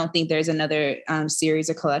women? I don't think there's another series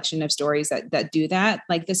or collection of stories that do that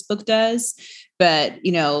like this book does. But,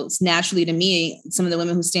 you know, it's naturally to me, some of the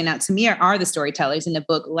women who stand out to me are the storytellers in the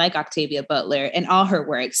book, like Octavia Butler and all her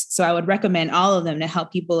works. So I would recommend all of them to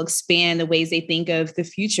help people expand the ways they think of the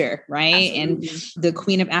future, right? Absolutely. And the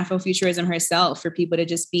queen of Afrofuturism herself, for people to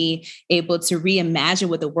just be able to reimagine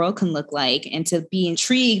what the world can look like and to be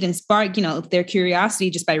intrigued and spark, you know, their curiosity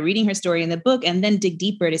just by reading her story in the book, and then dig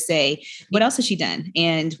deeper to say, what else has she done?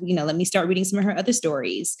 And, you know, let me start reading some of her other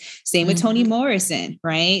stories. Same with Toni Morrison,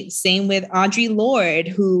 right? Same with Audre Lorde,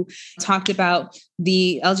 who talked about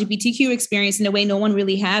the LGBTQ experience in a way no one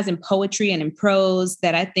really has in poetry and in prose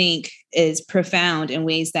that I think is profound in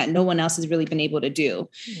ways that no one else has really been able to do.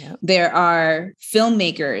 Yep. There are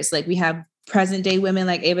filmmakers, like we have present day women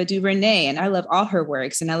like Ava DuVernay, and I love all her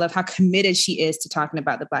works, and I love how committed she is to talking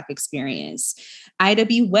about the Black experience. Ida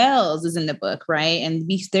B. Wells is in the book, right?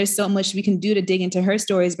 And there's so much we can do to dig into her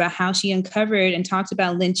stories about how she uncovered and talked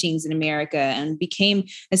about lynchings in America and became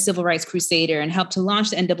a civil rights crusader and helped to launch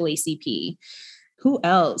the NAACP. Who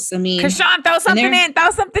else? I mean, CaShawn, throw something in.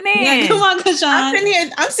 Yeah, come on,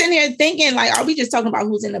 CaShawn. I'm sitting here thinking, like, are we just talking about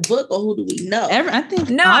who's in the book or who do we know? I think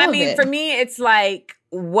no. I mean, for me, it's like,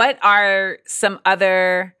 what are some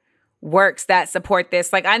other works that support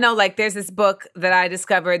this? Like, I know, like, there's this book that I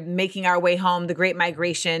discovered, Making Our Way Home, The Great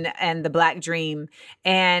Migration and the Black Dream.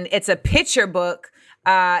 And it's a picture book.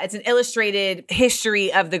 It's an illustrated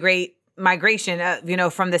history of the Great Migration, you know,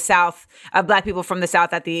 from the South, of Black people from the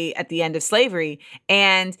South at the end of slavery.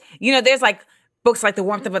 And, you know, there's like books like The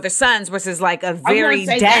Warmth of Other Suns, which is like a very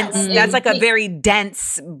dense, that's like a very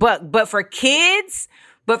dense book. But for kids,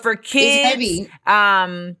 it's heavy.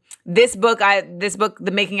 This book,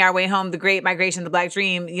 The Making Our Way Home, The Great Migration, The Black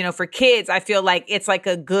Dream, you know, for kids, I feel like it's like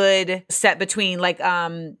a good set between like,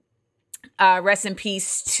 rest in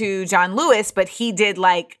peace to John Lewis, but he did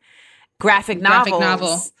like graphic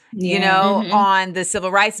novels. Yeah. You know, on the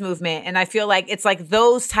civil rights movement. And I feel like it's like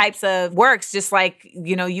those types of works, just like,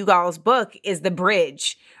 you know, you all's book is the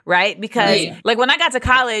bridge, right? Because like when I got to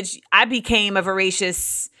college, I became a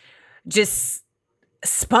voracious, just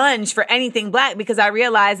sponge for anything Black because I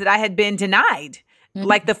realized that I had been denied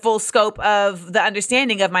like the full scope of the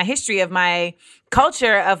understanding of my history, of my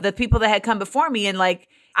culture, of the people that had come before me. And like,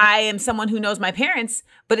 I am someone who knows my parents,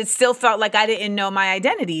 but it still felt like I didn't know my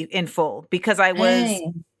identity in full because I was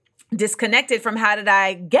disconnected from how did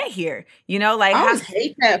I get here? You know, like I always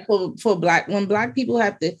hate that for Black, when Black people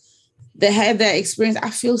have that experience. I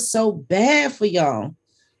feel so bad for y'all.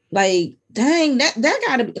 Like, dang, that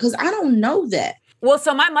gotta be, because I don't know that. Well,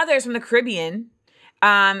 so my mother is from the Caribbean.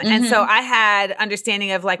 And so I had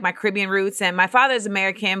understanding of like my Caribbean roots, and my father's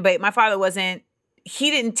American, but my father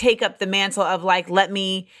he didn't take up the mantle of like, let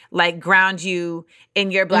me like ground you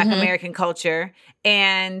in your Black American culture.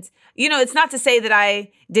 And, you know, it's not to say that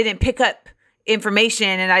I didn't pick up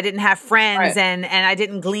information and I didn't have friends and I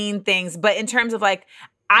didn't glean things, but in terms of like,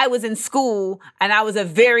 I was in school and I was a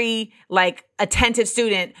very like attentive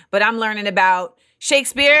student, but I'm learning about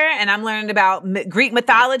Shakespeare and I'm learning about Greek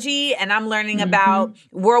mythology and I'm learning about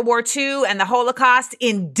World War II and the Holocaust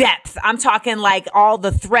in depth. I'm talking like all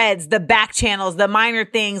the threads, the back channels, the minor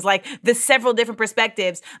things, like the several different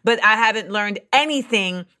perspectives, but I haven't learned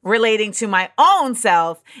anything relating to my own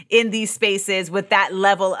self in these spaces with that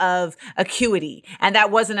level of acuity. And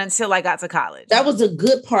that wasn't until I got to college. That was a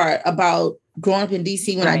good part about growing up in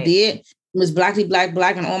DC when I did. It was Blackly Black,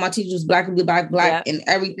 Black, and all my teachers was Blackly Black, Black, and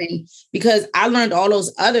everything, because I learned all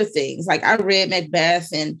those other things. Like I read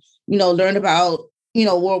Macbeth and, you know, learned about, you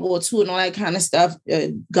know, World War II and all that kind of stuff,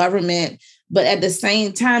 government. But at the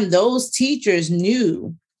same time, those teachers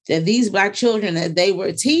knew that these Black children that they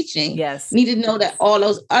were teaching needed to know that all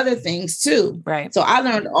those other things too. Right. So I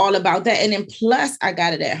learned all about that. And then plus I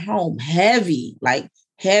got it at home, heavy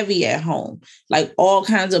at home, like all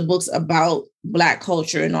kinds of books about Black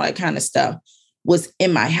culture and all that kind of stuff was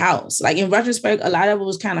in my house. Like in retrospect, a lot of it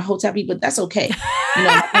was kind of hotepy, but that's okay.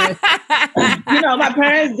 My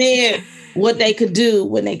parents did what they could do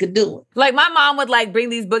when they could do it. Like my mom would like bring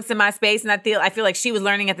these books in my space, and I feel like she was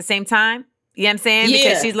learning at the same time. You know what I'm saying? Yeah.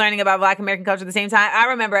 Because she's learning about Black American culture at the same time. I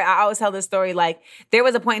remember I always tell this story, like there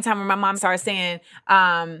was a point in time where my mom started saying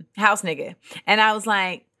house nigga. And I was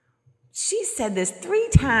like, she said this 3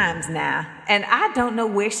 times now, and I don't know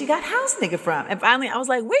where she got house nigga from. And finally, I was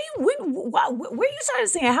like, where you started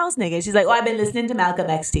saying house nigga? She's like, oh, I've been listening to Malcolm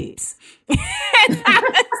X tapes. And I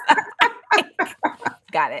was like,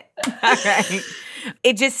 got it. All right.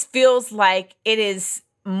 It just feels like it is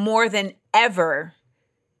more than ever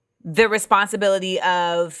the responsibility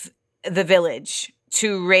of the village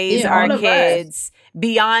to raise our kids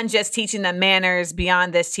beyond just teaching them manners,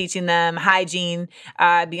 beyond just teaching them hygiene,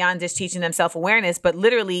 beyond just teaching them self-awareness, but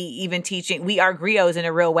literally even teaching, we are griots in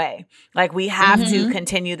a real way. Like we have to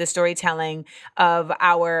continue the storytelling of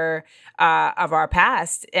our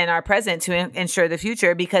past and our present to ensure the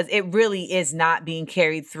future, because it really is not being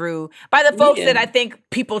carried through by the folks that I think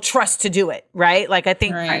people trust to do it, right? Like I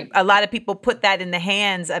think a lot of people put that in the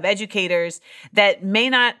hands of educators that may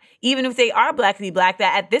not, even if they are Blackly Black,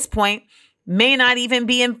 that at this point may not even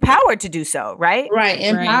be empowered to do so, right? Right,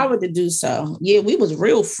 empowered to do so. Yeah, we was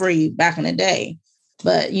real free back in the day.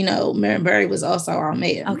 But, you know, Marion Barry was also our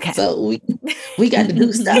mayor. Okay. So we got to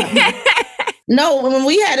do stuff. No, when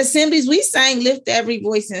we had assemblies, we sang Lift Every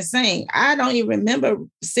Voice and Sing. I don't even remember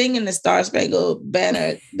singing the Star Spangled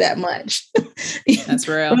Banner that much. That's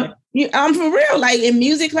real. I'm for real. Like in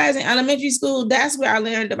music class in elementary school, that's where I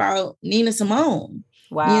learned about Nina Simone.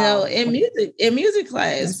 Wow. You know, in music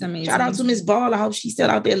class. Shout out to Miss Ball. I hope she's still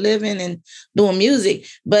out there living and doing music.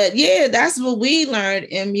 But yeah, that's what we learned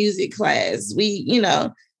in music class. We, you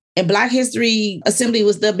know, and Black History Assembly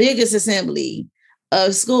was the biggest assembly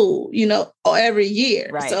of school, you know, every year.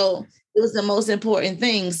 Right. So it was the most important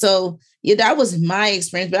thing. So yeah, that was my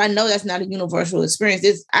experience, but I know that's not a universal experience.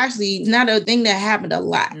 It's actually not a thing that happened a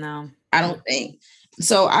lot. No, I don't think.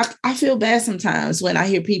 So I feel bad sometimes when I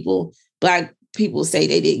hear Black people say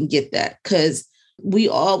they didn't get that, because we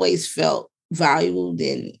always felt valued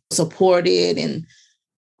and supported in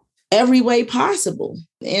every way possible.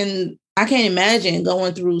 And I can't imagine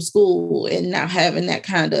going through school and not having that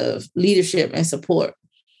kind of leadership and support.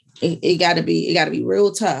 It gotta be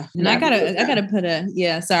real tough. And I gotta put I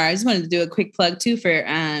just wanted to do a quick plug too for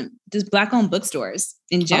just Black owned bookstores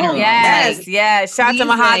in general. Oh, yes. Shout out to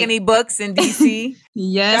Mahogany Books in DC.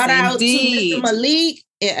 Yes, shout out to Mr. Malik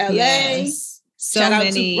in LA. Yes. Shout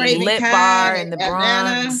out to Brady Lit Khan Bar in the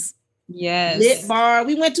Atlanta. Bronx. Yes. Lit Bar.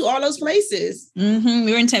 We went to all those places.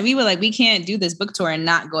 Mm-hmm. We were like, we can't do this book tour and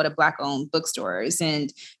not go to Black-owned bookstores.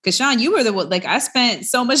 And CaShawn, you were the one, like, I spent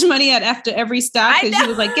so much money after every stop because she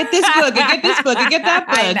was like, get this book and get this book and get that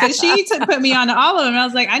book. Because she put me on to all of them. And I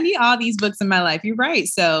was like, I need all these books in my life. You're right.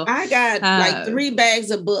 So I got like 3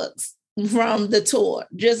 bags of books from the tour,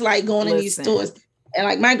 just like going in these stores. And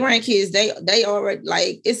like my grandkids, they already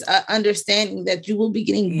like, it's an understanding that you will be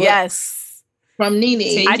getting books. From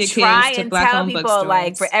Nene. I try and tell people,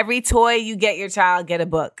 like, for every toy you get your child, get a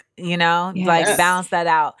book, you know, like balance that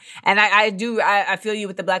out. And I feel you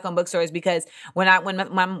with the Black-owned bookstores, because when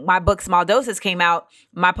my book Small Doses came out,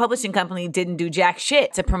 my publishing company didn't do jack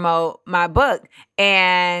shit to promote my book.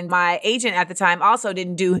 And my agent at the time also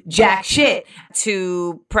didn't do jack shit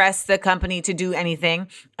to press the company to do anything.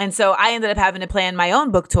 And so I ended up having to plan my own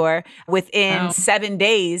book tour within 7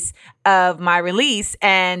 days of my release.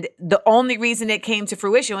 And the only reason it came to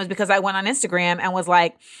fruition was because I went on Instagram and was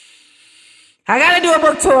like, I gotta do a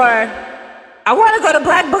book tour. I want to go to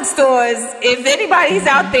Black bookstores. If anybody's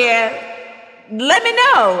out there, let me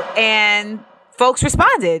know. And folks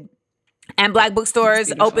responded. And Black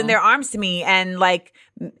bookstores opened their arms to me and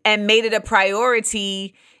made it a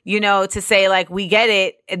priority, you know, to say, like, we get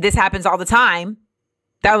it. This happens all the time.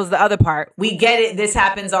 That was the other part. We get it. This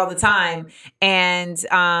happens all the time. And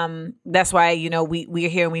that's why, you know, we're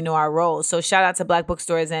here and we know our roles. So shout out to Black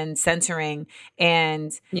bookstores and censoring.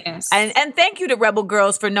 And and thank you to Rebel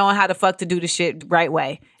Girls for knowing how the fuck to do the shit right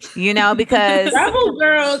way. You know, because Rebel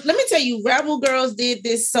Girls, let me tell you, Rebel Girls did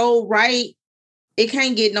this so right. It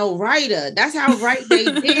can't get no righter. That's how right they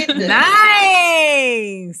did this.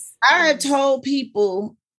 Nice. I have told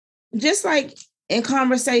people, just like in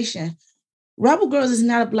conversation, Rebel Girls is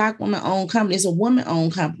not a Black woman-owned company. It's a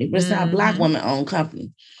woman-owned company, but it's not a Black woman-owned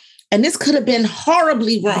company. And this could have been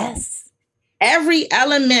horribly wrong. Yes. Every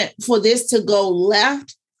element for this to go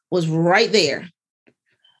left was right there.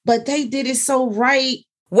 But they did it so right.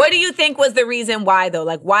 What do you think was the reason why, though?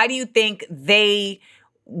 Like, why do you think they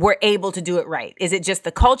were able to do it right? Is it just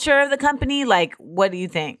the culture of the company? Like, what do you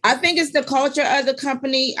think? I think it's the culture of the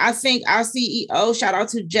company. I think our CEO, shout out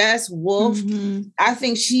to Jess Wolf. I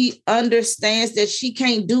think she understands that she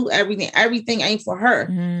can't do everything. Everything ain't for her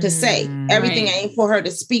to say. Everything ain't for her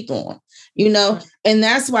to speak on, you know? And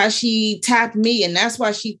that's why she tapped me, and that's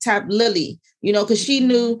why she tapped Lilly, you know, because she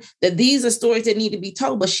knew that these are stories that need to be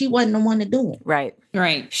told, but she wasn't the one to do it.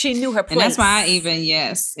 Right. She knew her place. And that's why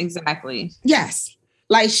yes, exactly. Yes.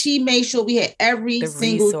 Like, she made sure we had every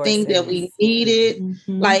single thing that we needed.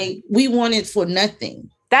 Like, we wanted for nothing.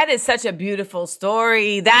 That is such a beautiful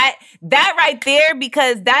story. That right there,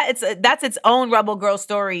 because that's its own Rebel Girl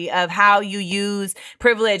story of how you use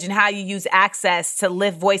privilege and how you use access to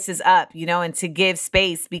lift voices up, you know, and to give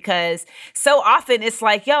space. Because so often it's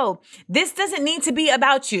like, yo, this doesn't need to be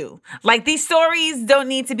about you. Like, these stories don't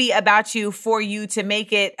need to be about you for you to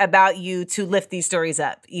make it about you to lift these stories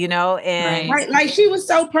up, you know? And like, she was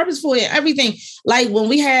so purposeful in everything. Like, when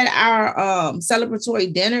we had our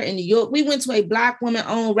celebratory dinner in New York, we went to a Black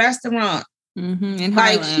woman-owned restaurant. In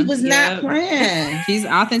like Harlem. She was not playing. She's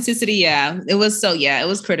authenticity. It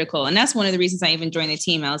was critical. And that's one of the reasons I even joined the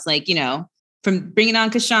team. I was like, you know, from bringing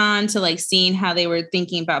on CaShawn to like seeing how they were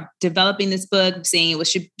thinking about developing this book, saying it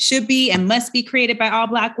was should be and must be created by all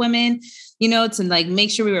Black women, you know, to like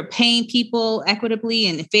make sure we were paying people equitably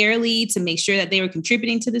and fairly, to make sure that they were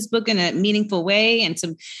contributing to this book in a meaningful way, and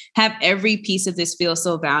to have every piece of this feel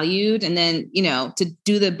so valued. And then, you know, to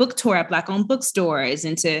do the book tour at Black-owned bookstores,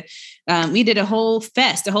 and to we did a whole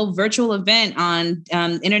virtual event on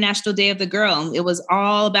International Day of the Girl. It was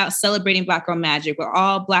all about celebrating Black girl magic. We're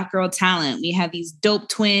all Black girl talent. We had these dope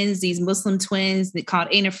twins, these Muslim twins that called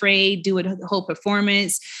Ain't Afraid, do a whole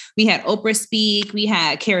performance. We had Oprah speak. We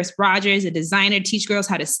had Karis Rogers, a designer, teach girls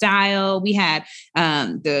how to style. We had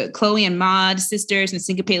the Chloe and Maud sisters and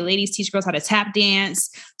Syncopated Ladies teach girls how to tap dance.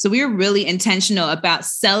 So we were really intentional about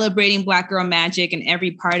celebrating Black girl magic and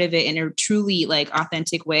every part of it in a truly like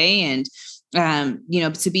authentic way. And, you know,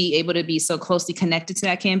 to be able to be so closely connected to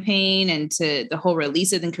that campaign and to the whole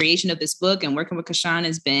release and creation of this book and working with CaShawn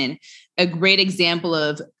has been a great example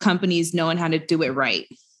of companies knowing how to do it right.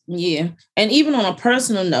 Yeah. And even on a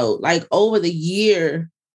personal note, like over the year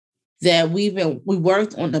that we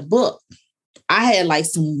worked on the book, I had like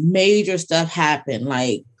some major stuff happen.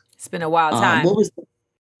 Like, it's been a wild time.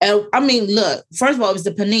 I mean, look, first of all, it was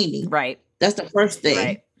the panini. Right. That's the first thing.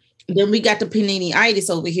 Right. Then we got the panini-itis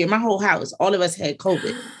over here. My whole house, all of us had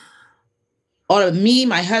COVID. All of me,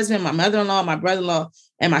 my husband, my mother-in-law, my brother-in-law,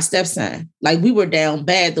 and my stepson. Like, we were down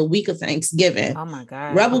bad the week of Thanksgiving. Oh my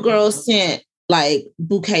God. Rebel Girls sent like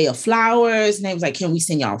bouquet of flowers. And they was like, can we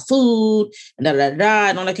send y'all food? And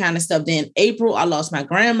and all that kind of stuff. Then April, I lost my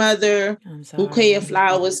grandmother, bouquet of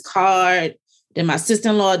flowers, card. Then my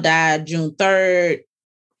sister-in-law died June 3rd.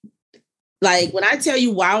 Like when I tell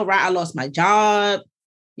you wild ride, I lost my job.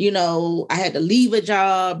 You know, I had to leave a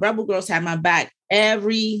job. Rebel Girls had my back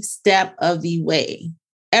every step of the way.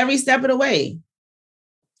 Every step of the way.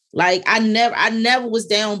 Like I never was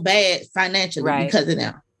down bad financially because of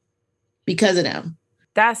them. Because of them.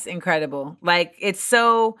 That's incredible. Like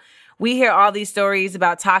we hear all these stories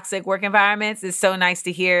about toxic work environments. It's so nice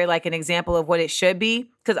to hear like an example of what it should be,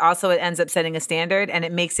 because also it ends up setting a standard, and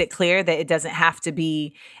it makes it clear that it doesn't have to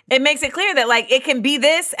be. It makes it clear that like it can be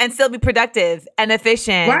this and still be productive and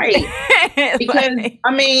efficient. Right. Because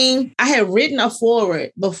I mean, I had written a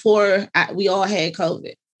foreword before we all had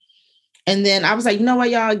COVID. And then I was like, you know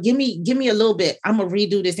what, y'all, give me a little bit. I'm going to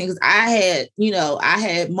redo this thing. Because I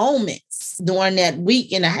had moments during that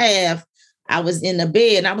week and a half. I was in the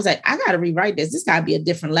bed and I was like, I got to rewrite this. This got to be a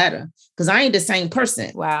different letter, because I ain't the same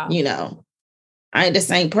person. Wow. You know, I ain't the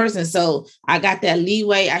same person. So I got that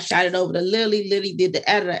leeway. I shot it over to Lilly. Lilly did the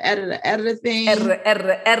editor thing. Error. I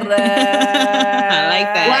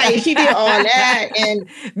like that. Right. She did all that. And,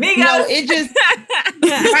 it just,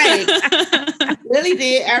 right. Lilly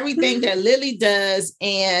did everything that Lilly does.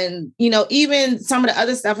 And, even some of the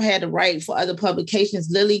other stuff I had to write for other publications,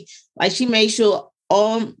 Lilly, like she made sure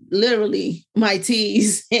literally my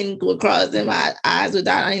T's didn't go across and my I's were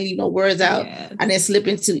dotted. I didn't leave no words out. Yeah. I didn't slip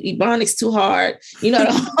into Ebonics too hard. I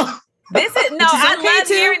love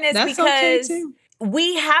hearing this. That's because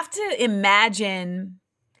we have to imagine,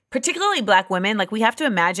 particularly Black women, like we have to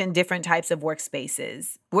imagine different types of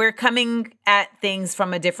workspaces. We're coming at things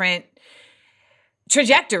from a different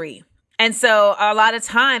trajectory. And so a lot of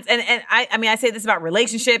times, and I say this about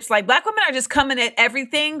relationships, like Black women are just coming at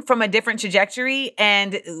everything from a different trajectory.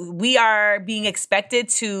 And we are being expected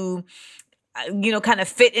to, kind of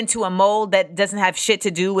fit into a mold that doesn't have shit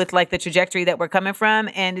to do with like the trajectory that we're coming from.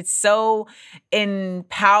 And it's so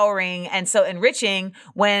empowering and so enriching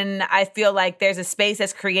when I feel like there's a space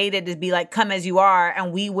that's created to be like, come as you are,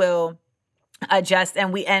 and we will adjust,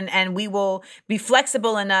 and we will be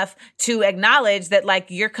flexible enough to acknowledge that like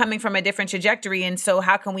you're coming from a different trajectory, and so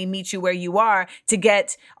how can we meet you where you are to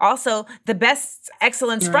get also the best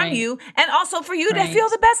excellence from you, and also for you to feel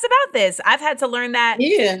the best about this. I've had to learn that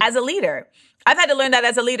as a leader.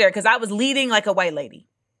 Because I was leading like a white lady.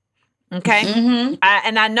 Okay. Mm-hmm.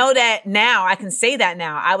 And I know that now. I can say that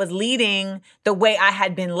now. I was leading the way I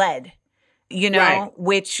had been led,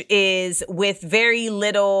 which is with very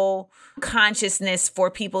little consciousness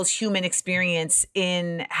for people's human experience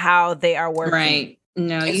in how they are working. Right.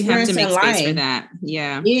 No, you have to make space for that.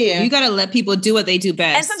 Yeah. You got to let people do what they do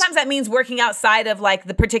best. And sometimes that means working outside of like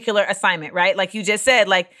the particular assignment, right? Like you just said,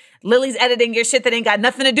 like Lily's editing your shit that ain't got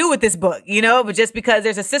nothing to do with this book, but just because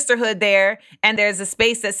there's a sisterhood there and there's a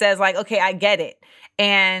space that says like, okay, I get it.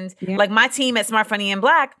 And like my team at Smart, Funny, and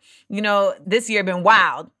Black, this year been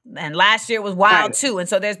wild, and last year was wild too. And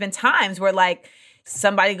so there's been times where like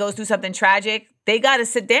somebody goes through something tragic, they got to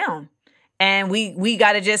sit down. And we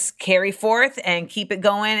got to just carry forth and keep it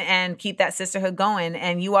going and keep that sisterhood going.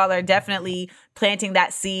 And you all are definitely planting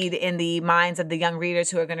that seed in the minds of the young readers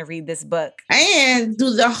who are going to read this book. And do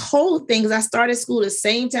the whole thing, because I started school the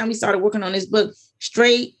same time we started working on this book,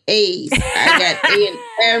 straight A's. I got A in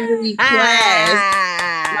every class.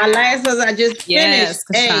 My last was I just finished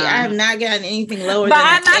A. I have not gotten anything lower than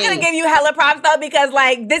I'm not going to give you hella props though, because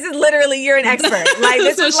like this is literally, you're an expert. Like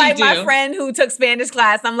this is like my friend who took Spanish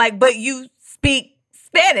class. I'm like, but you speak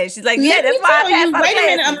Spanish. She's like, that's why I passed. Wait a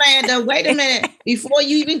minute, Amanda. Wait a minute. Before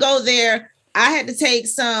you even go there, I had to take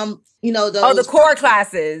some, those. Oh, the core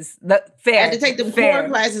classes. I had to take the core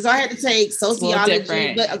classes. So I had to take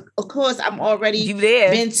sociology. But of course, I'm already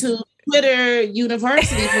been to Twitter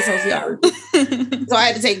University for sociology. So I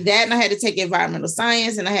had to take that, and I had to take environmental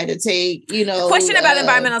science, and I had to take, Question about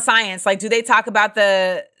environmental science. Like, do they talk about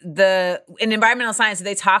in environmental science, do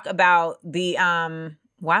they talk about the,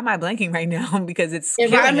 why am I blanking right now? Because it's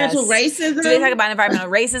environmental racism. Do they talk about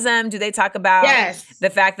environmental racism? Do they talk about the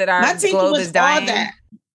fact that our globe is dying? All that.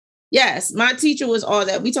 Yes, my teacher was all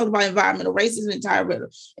that. We talked about environmental racism,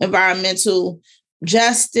 environmental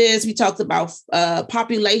justice. We talked about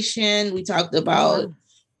population. We talked about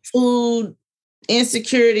food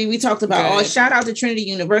insecurity. We talked about shout out to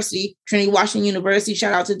Trinity Washington University.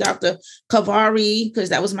 Shout out to Dr. Kavari, because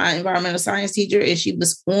that was my environmental science teacher, and she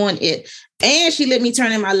was on it. And she let me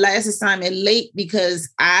turn in my last assignment late because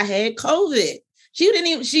I had COVID. She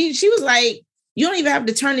was like, you don't even have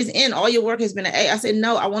to turn this in. All your work has been an A. I said,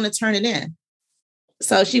 no, I want to turn it in.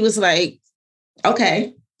 So she was like,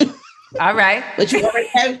 Okay. All right. But you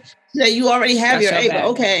already have your A. Bad.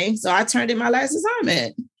 Okay. So I turned in my last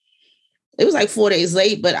assignment. It was like 4 days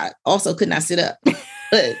late, but I also could not sit up.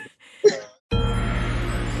 But the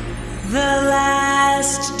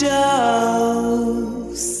last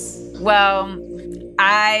dose. Well,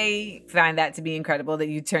 I find that to be incredible that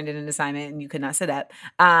you turned in an assignment and you could not sit up.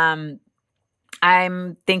 I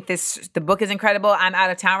think the book is incredible. I'm out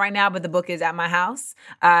of town right now, but the book is at my house.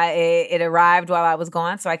 It arrived while I was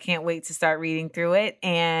gone, so I can't wait to start reading through it.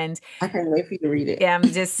 And I can't wait for you to read it. Yeah, I'm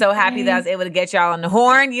just so happy that I was able to get y'all on the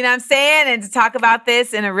horn, you know what I'm saying? And to talk about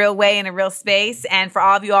this in a real way, in a real space. And for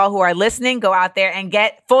all of you all who are listening, go out there and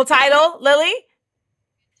get full title, Lily.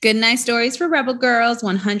 Good Night Stories for Rebel Girls,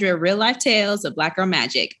 100 Real-Life Tales of Black Girl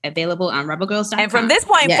Magic, available on rebelgirls.com. And from this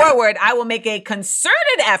point forward, I will make a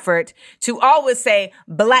concerted effort to always say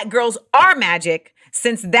Black girls are magic,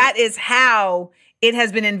 since that is how it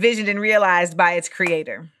has been envisioned and realized by its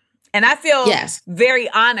creator. And I feel very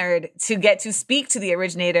honored to get to speak to the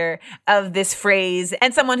originator of this phrase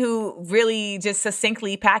and someone who really just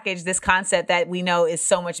succinctly packaged this concept that we know is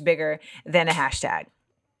so much bigger than a hashtag.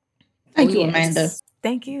 Thank you, Amanda.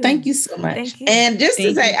 Thank you. Thank you so much. Thank you. And just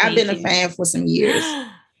to say, I've been a fan for some years. I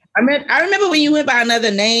remember when you went by another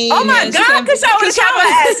name. Oh my God, CaShawn with a capital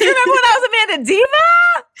S. You remember when I was Amanda Diva?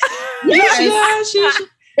 Yes.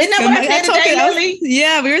 Isn't that what I said today, Lily?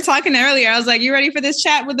 Yeah, we were talking earlier. I was like, you ready for this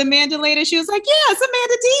chat with Amanda later? She was like, yeah, it's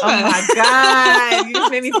Amanda Diva. Oh my God. You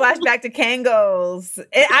just made me flash back to Kangos.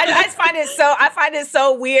 I just find it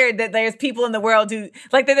so weird that there's people in the world who,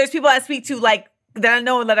 like, that there's people I speak to, like, that I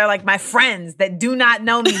know that are like my friends that do not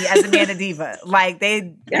know me as Amanda Diva. Like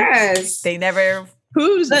they never.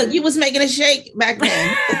 Look, you was making a shake back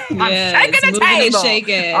then. I'm shaking the table.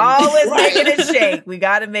 Shaking. Always making it shake. We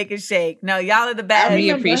got to make it shake. No, y'all are the best. We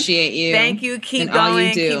appreciate you. Thank you. Keep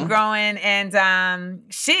going. Keep growing. And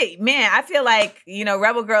shit, man, I feel like,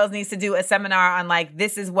 Rebel Girls needs to do a seminar on like,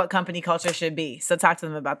 this is what company culture should be. So talk to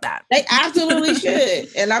them about that. They absolutely should.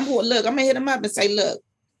 And I'm going to hit them up and say, look,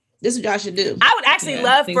 this is what y'all should do. I would actually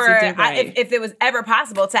love if it was ever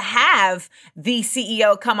possible to have the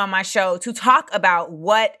CEO come on my show to talk about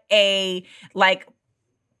what a like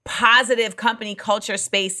positive company culture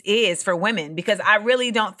space is for women, because I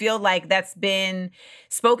really don't feel like that's been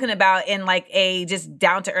spoken about in like a just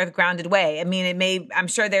down to earth grounded way. I mean, I'm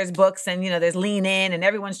sure there's books and, there's Lean In and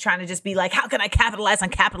everyone's trying to just be like, how can I capitalize on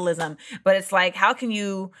capitalism? But it's like, how can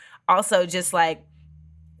you also just like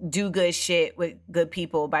do good shit with good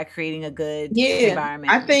people by creating a good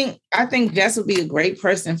environment? I think Jess would be a great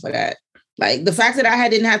person for that. Like the fact that I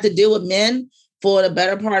didn't have to deal with men for the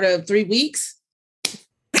better part of 3 weeks.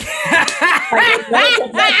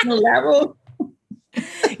 Like, professional level.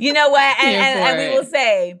 You know what? And we will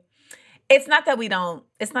say, it's not that we don't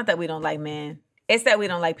like men. It's that we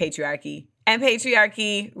don't like patriarchy. And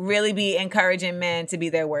patriarchy really be encouraging men to be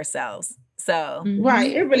their worst selves. So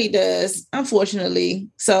right, it really does, unfortunately.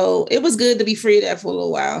 So it was good to be free of that for a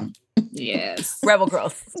little while. Yes. Rebel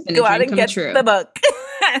Girls. Go out and get the book.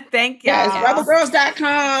 Thank you. Yes,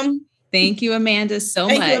 rebelgirls.com. Thank you, Amanda, so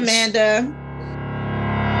much. Thank you, Amanda.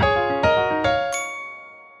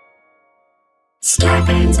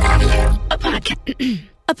 Starbane's Audio,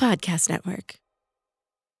 a podcast network.